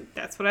Garden.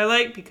 That's what I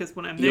like because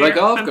when I'm there, You like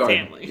Olive I'm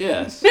Garden? family.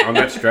 Yes. On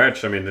that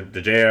stretch, I mean,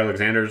 the J.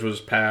 Alexander's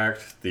was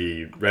packed.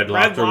 The Red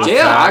Lobster was Lobster.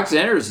 Yeah, packed.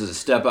 Alexander's is a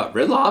step up.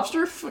 Red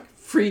Lobster,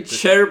 free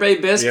Cheddar Bay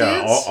biscuits.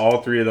 Yeah,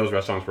 all three of those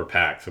restaurants were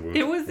packed. So we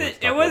It went to wasn't.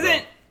 It Taco wasn't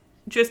Bell.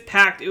 just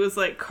packed. It was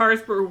like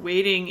cars were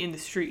waiting in the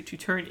street to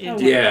turn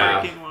into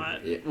Yeah. the parking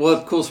lot. Yeah,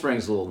 well, Cool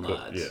Springs is a little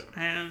nuts.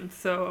 Yeah. And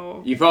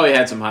so, You probably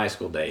had some high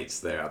school dates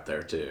there out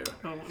there too.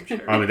 oh, I'm sure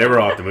I mean, they were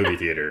all at the movie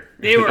theater.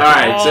 they were All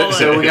right, all.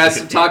 so we got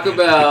some Taco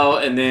Bell,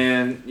 and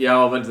then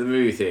y'all went to the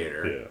movie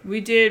theater. Yeah. We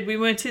did. We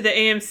went to the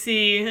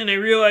AMC, and I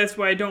realized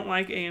why I don't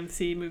like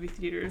AMC movie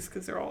theaters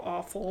because they're all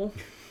awful.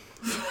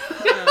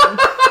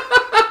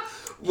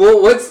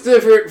 Well, what's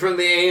different from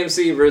the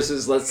AMC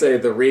versus, let's say,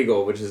 the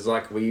Regal, which is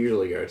like we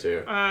usually go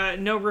to?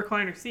 No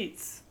recliner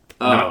seats.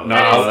 Oh,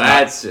 not all-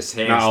 that's just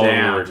hands not all of them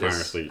down. were recliner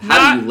just- seats.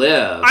 How do you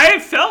live? I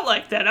felt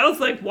like that. I was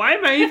like, why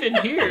am I even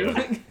here? Yeah.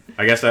 Like,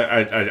 I guess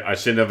I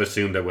shouldn't have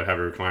assumed that would have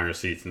recliner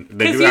seats.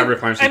 They 'Cause do have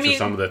recliner seats I mean, in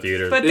some of the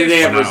theaters. but Did they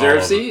have Not all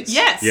reserve of them. seats?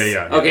 yes.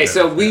 Yeah. Okay, yeah,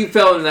 so yeah. we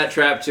fell into that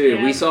trap too.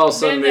 Yeah, We saw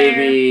some been there.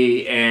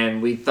 movie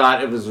and we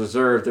thought it was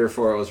reserved,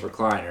 therefore it was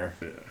recliner.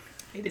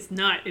 It is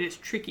not. It is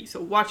tricky.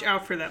 So watch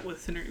out for that,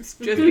 listeners.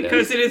 Just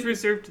because it is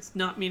reserved does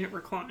not mean it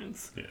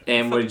reclines. Yeah.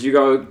 And what did you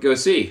go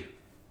see?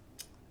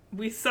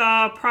 We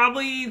saw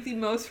probably the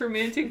most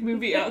romantic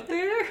movie out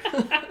there.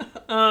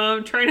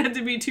 Try not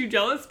to be too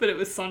jealous, but it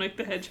was Sonic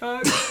the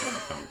Hedgehog.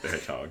 Sonic the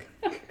Hedgehog.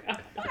 I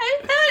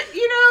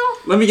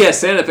thought, Let me guess,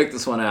 Santa picked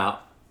this one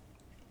out.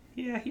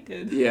 Yeah, he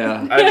did.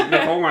 Yeah.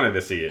 I wanted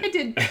to see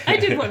it. I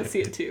did want to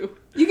see it too.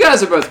 You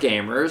guys are both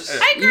gamers.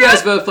 You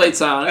guys both played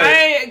Sonic.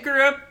 I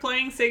grew up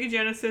playing Sega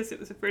Genesis. It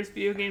was the first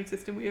video game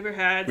system we ever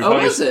had. Oh,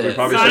 was it? We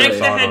probably Sonic saw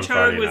the it on Hedgehog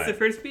Friday was night. the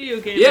first video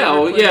game. Yeah, I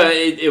ever well, played.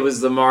 yeah, it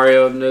was the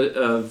Mario of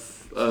the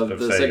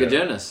Sega Sega.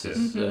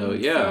 Genesis. Yeah. So,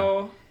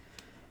 yeah.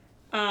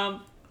 So,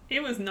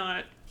 it was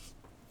not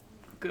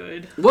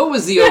good. What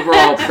was the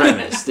overall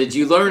premise? Did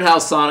you learn how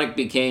Sonic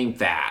became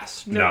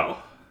fast? No.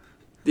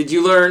 Did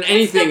you learn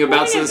anything the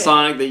about point of it?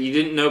 Sonic that you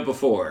didn't know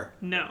before?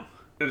 No.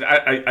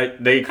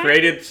 They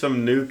created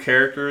some new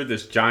character,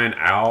 this giant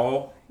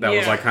owl that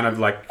was Yeah. like kind of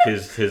like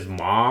his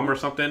mom or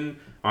something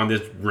on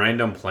this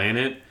random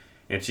planet,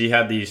 and she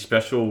had these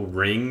special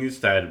rings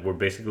that were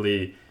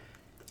basically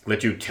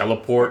let you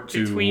teleport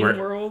to Between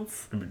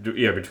worlds.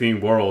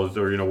 between worlds,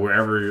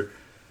 or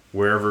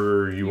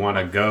wherever you want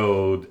to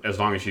go, as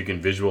long as you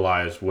can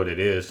visualize what it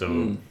is.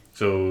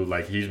 So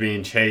like he's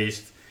being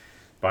chased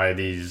by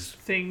these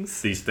Things.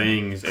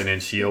 things, and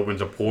then she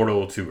opens a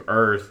portal to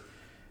Earth,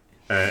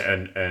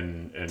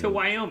 and To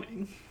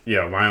Wyoming.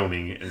 yeah,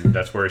 Wyoming, and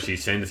that's where she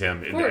sends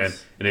him. And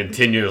course. then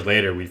 10 years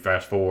later, we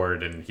fast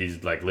forward, and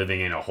he's like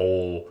living in a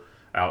hole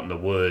out in the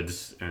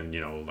woods, and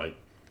like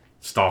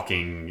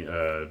stalking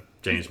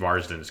James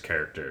Marsden's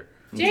character,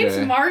 James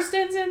Okay.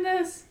 Marsden's in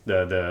this?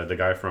 the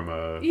guy from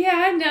Yeah,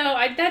 I know.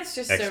 That's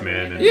just so X-Men.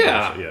 random. And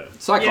Yeah.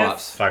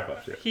 Cyclops.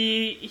 Cyclops. Yeah.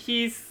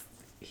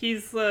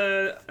 He's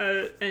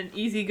an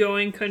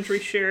easygoing country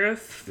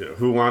sheriff. Yeah,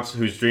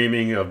 who's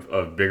dreaming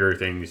of bigger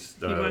things.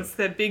 He wants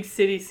that big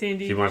city,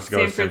 He wants to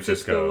go to San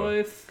Francisco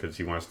life. because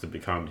he wants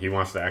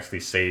to actually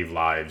save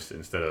lives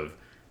instead of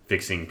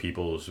fixing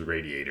people's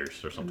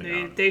radiators or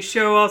something. They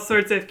show all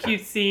sorts of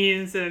cute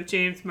scenes of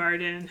James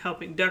Martin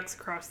helping ducks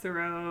cross the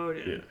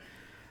road.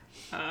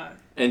 And,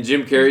 And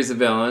Jim Carrey's the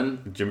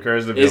villain. Jim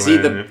Carrey's the Is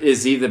villain.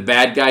 he the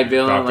bad guy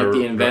villain, Dr. like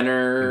the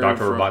inventor? Dr.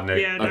 from- Robotnik.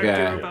 Yeah, Dr.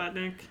 Okay.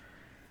 Robotnik.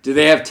 Do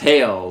they have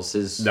Tails?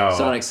 His No.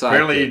 Sonic sidekick?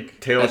 Apparently,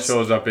 Tails That's-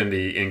 shows up in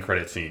the end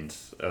credit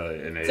scenes. So You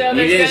there's didn't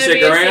gonna stick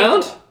be a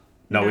around? sequel.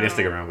 No, we No. didn't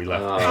stick around. We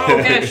left. Oh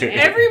gosh,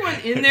 everyone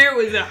in there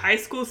was a high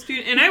school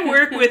student, and I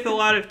work with a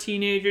lot of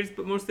teenagers,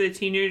 but most of the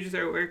teenagers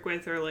I work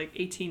with are like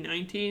 18,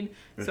 19,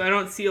 so I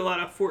don't see a lot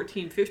of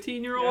 14,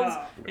 15-year-olds,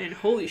 and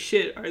holy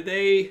shit, are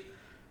they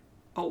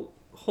a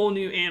whole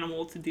new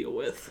animal to deal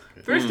with.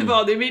 First of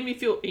all, they made me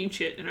feel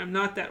ancient, and I'm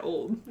not that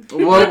old.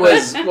 What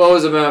was a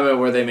moment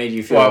where they made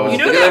you feel Well, old? you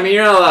know Because, that- I mean,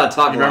 you're not allowed to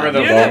talk You remember about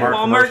the it. You know that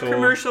Walmart Walmart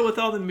commercial with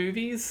all the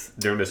movies?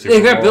 During the Super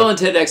They've got Bowl. Bill and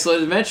Ted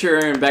Excellent Adventure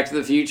and Back to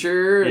the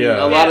Future and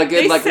Yeah. a lot of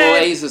They good like said-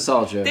 little Ace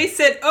nostalgia. They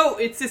said, "Oh,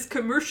 it's this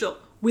commercial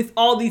with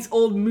all these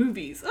old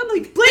movies." I'm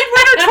like, Blade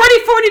Runner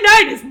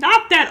 2049 is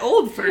not that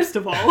old, first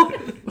of all.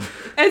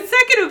 And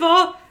second of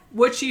all,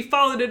 what she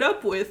followed it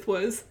up with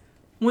was,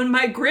 "When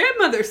my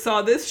grandmother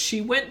saw this, she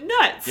went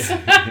nuts."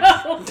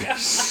 Oh, God.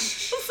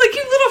 It's like,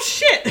 you little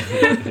shit.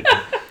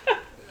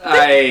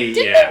 Didn't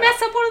yeah. they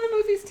mess up one of the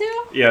movies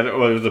too? Yeah,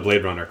 well, it was a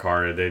Blade Runner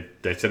car.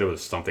 They said it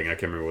was something. I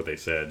can't remember what they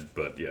said,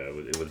 but yeah,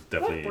 it was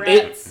definitely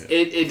brats?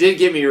 It did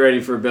get me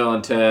ready for Bill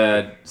and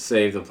Ted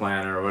Save the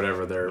Planet or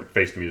whatever their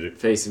face music.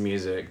 face of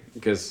music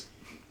because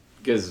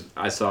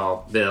I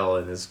saw Bill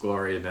in his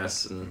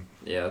gloriousness and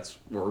yeah, that's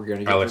what we're gonna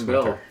get Alex from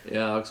Bill. Winter.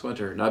 Yeah, Alex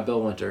Winter, not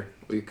Bill Winter.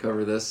 We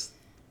cover this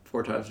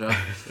 4 times now.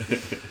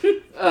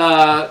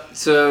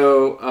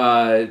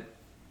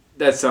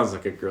 That sounds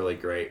like a really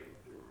great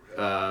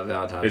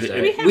Valentine's It-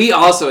 Day. it- We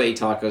also ate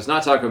tacos,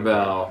 not Taco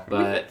Bell,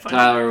 but Fun.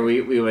 Tyler,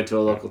 we went to a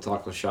local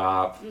taco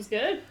shop. It was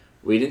good.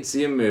 We didn't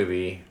see a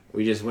movie.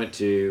 We just went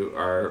to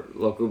our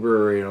local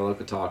brewery and a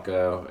local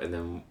taco, and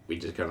then we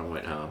just kind of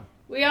went home.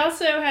 We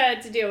also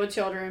had to deal with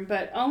children,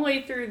 but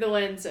only through the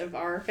lens of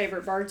our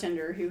favorite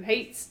bartender who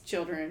hates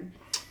children.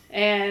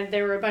 And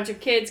there were a bunch of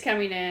kids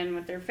coming in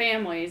with their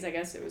families. I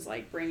guess it was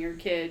like bring your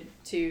kid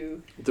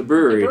to The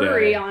brewery, the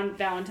brewery day. on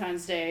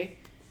Valentine's Day,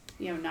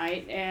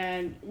 night.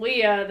 And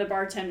Leah, the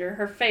bartender,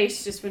 her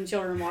face just when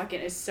children walk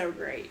in is so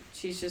great.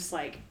 She's just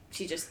like,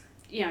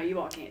 you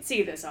all can't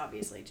see this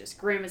obviously, just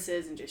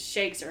grimaces and just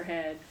shakes her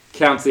head.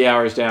 Counts the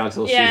hours down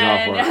until she's Yeah, off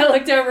and work. I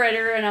looked over at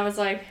her and I was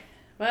like,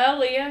 well,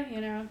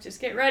 Leah, just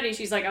get ready.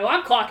 She's like, oh,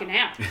 I'm clocking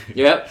out.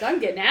 Yep. So I'm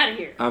getting out of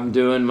here. I'm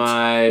doing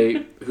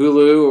my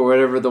Hulu or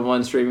whatever the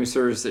one streaming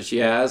service that she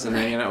has and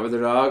hanging out with her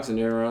dogs and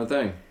doing her own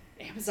thing.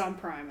 Amazon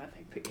Prime, I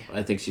think. But yeah.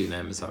 I think she's an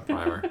Amazon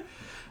Primer.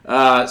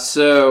 I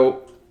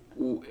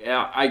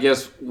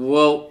guess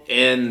we'll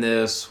end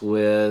this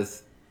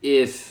with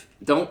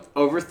don't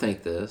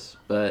overthink this,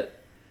 but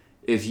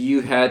if you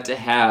had to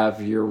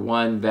have your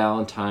one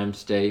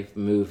Valentine's Day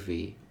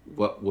movie,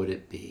 what would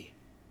it be?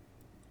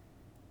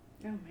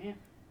 Oh, man.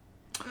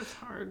 That's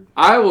hard.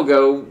 I will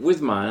go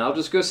with mine. I'll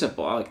just go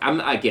simple. I'm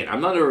not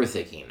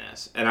overthinking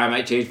this, and I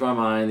might change my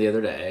mind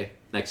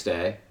next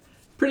day.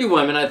 Pretty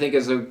Women, I think,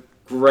 is a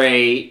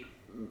great.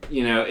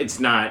 It's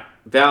not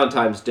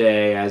Valentine's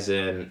Day as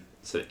in.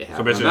 So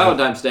basically,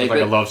 Valentine's Day, it's like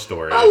but a love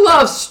story. A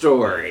love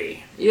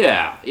story.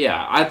 Yeah.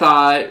 I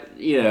thought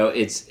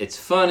it's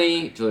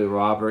funny. Julia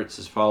Roberts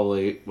is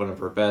probably one of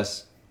her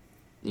best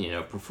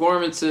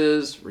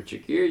performances.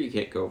 Richard Gere, you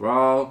can't go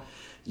wrong.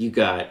 You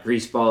got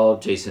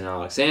Greaseball, Jason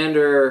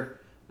Alexander.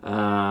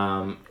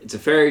 It's a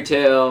fairy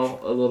tale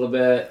a little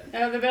bit.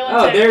 Oh, the villain.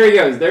 Oh, there he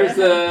goes. There's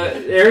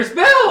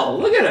Belle.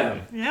 Look at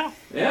him. Yeah.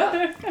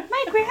 Yeah.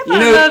 My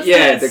grandma loves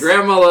yeah, this. the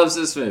grandma loves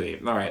this movie.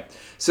 All right.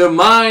 So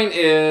mine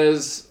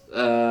is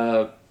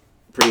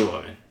Pretty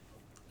Woman.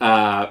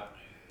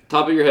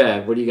 Top of your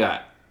head, what do you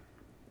got,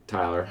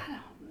 Tyler?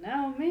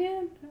 No,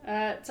 man.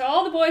 To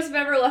all the boys have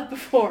ever loved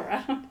before.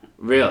 I don't know.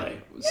 Really?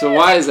 So Yeah,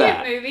 why it's is a cute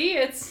that? movie.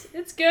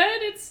 It's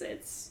good.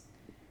 It's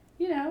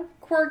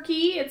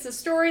quirky. It's a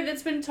story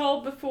that's been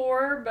told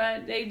before,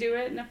 but they do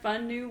it in a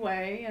fun new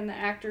way, and the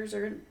actors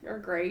are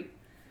great.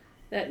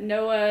 That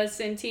Noah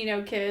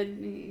Centineo kid,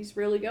 he's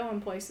really going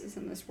places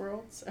in this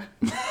world. So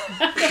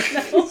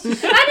I don't know.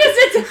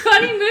 It's a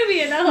funny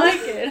movie, and I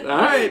like it. All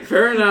right,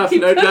 fair enough. You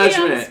No put me on the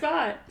judgment.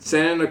 spot.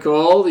 Santa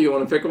Nicole, do you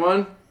want to pick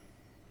one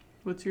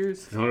What's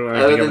yours?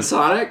 other than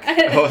Sonic?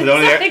 Oh, the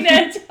only Something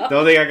that- The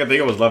only thing I could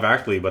think of was Love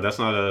Actually, but that's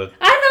not a.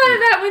 I thought of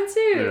that one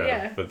too.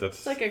 Yeah, But that's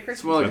it's like a It's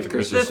Christmas. more like that's a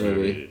Christmas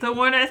movie. The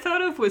one I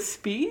thought of was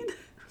Speed.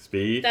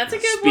 Speed. That's a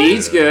good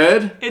Speed's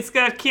good. It's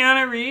got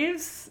Keanu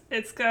Reeves.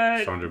 It's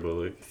got Sandra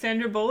Bullock.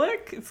 Sandra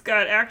Bullock. It's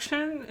got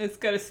action. It's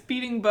got a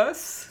speeding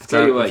bus.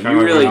 Tell you what, It's you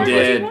kinda really like one.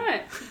 did.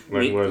 What?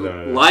 Like what the,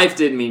 Life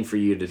didn't mean for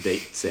you to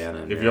date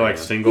Santa. if you're like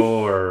single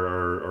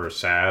or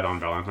sad on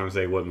Valentine's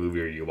Day, what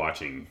movie are you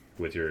watching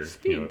with your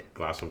Speed.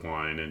 glass of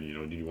wine?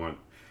 And do you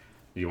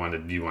want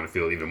to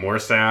feel even more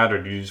sad,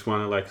 or do you just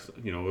want to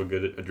a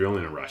good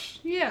adrenaline rush?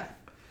 Yeah.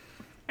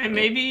 And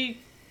maybe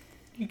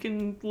you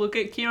can look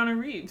at Keanu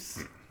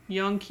Reeves.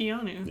 Young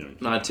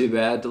Keanu. Not too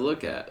bad to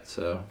look at.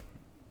 So,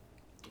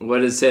 what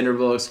did Sandra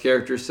Bullock's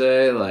character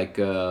say? Like,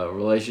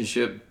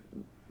 relationship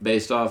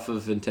based off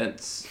of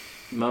intense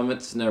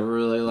moments never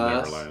really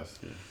lasts. Never last.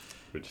 Yeah.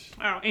 Which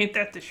Wow, ain't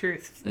that the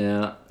truth?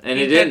 Yeah, and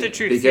Ain't it that didn't the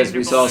truth, because Sandra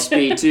we saw Bullock?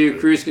 Speed 2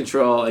 Cruise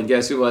Control, and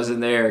guess who wasn't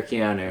there?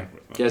 Keanu.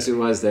 Guess who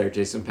was there?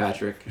 Jason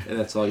Patrick. And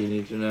that's all you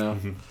need to know.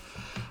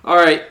 All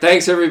right,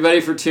 thanks everybody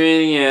for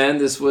tuning in.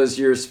 This was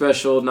your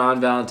special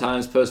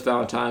non-Valentine's,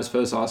 post-Valentine's,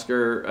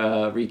 post-Oscar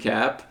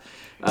recap.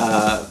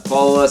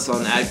 Follow us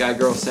on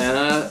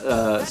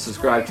 @GuyGirlSanta.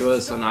 Subscribe to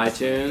us on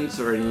iTunes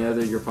or any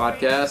other your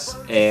podcasts,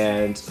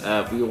 and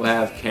we will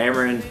have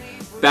Cameron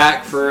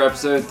back for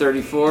episode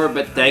 34.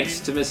 But thanks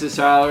to Mrs.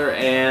 Tyler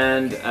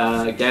and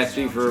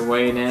Gatsby for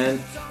weighing in.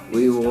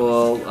 We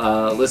will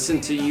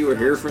listen to you or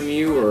hear from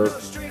you or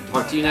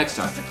talk to you next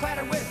time.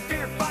 Clatter with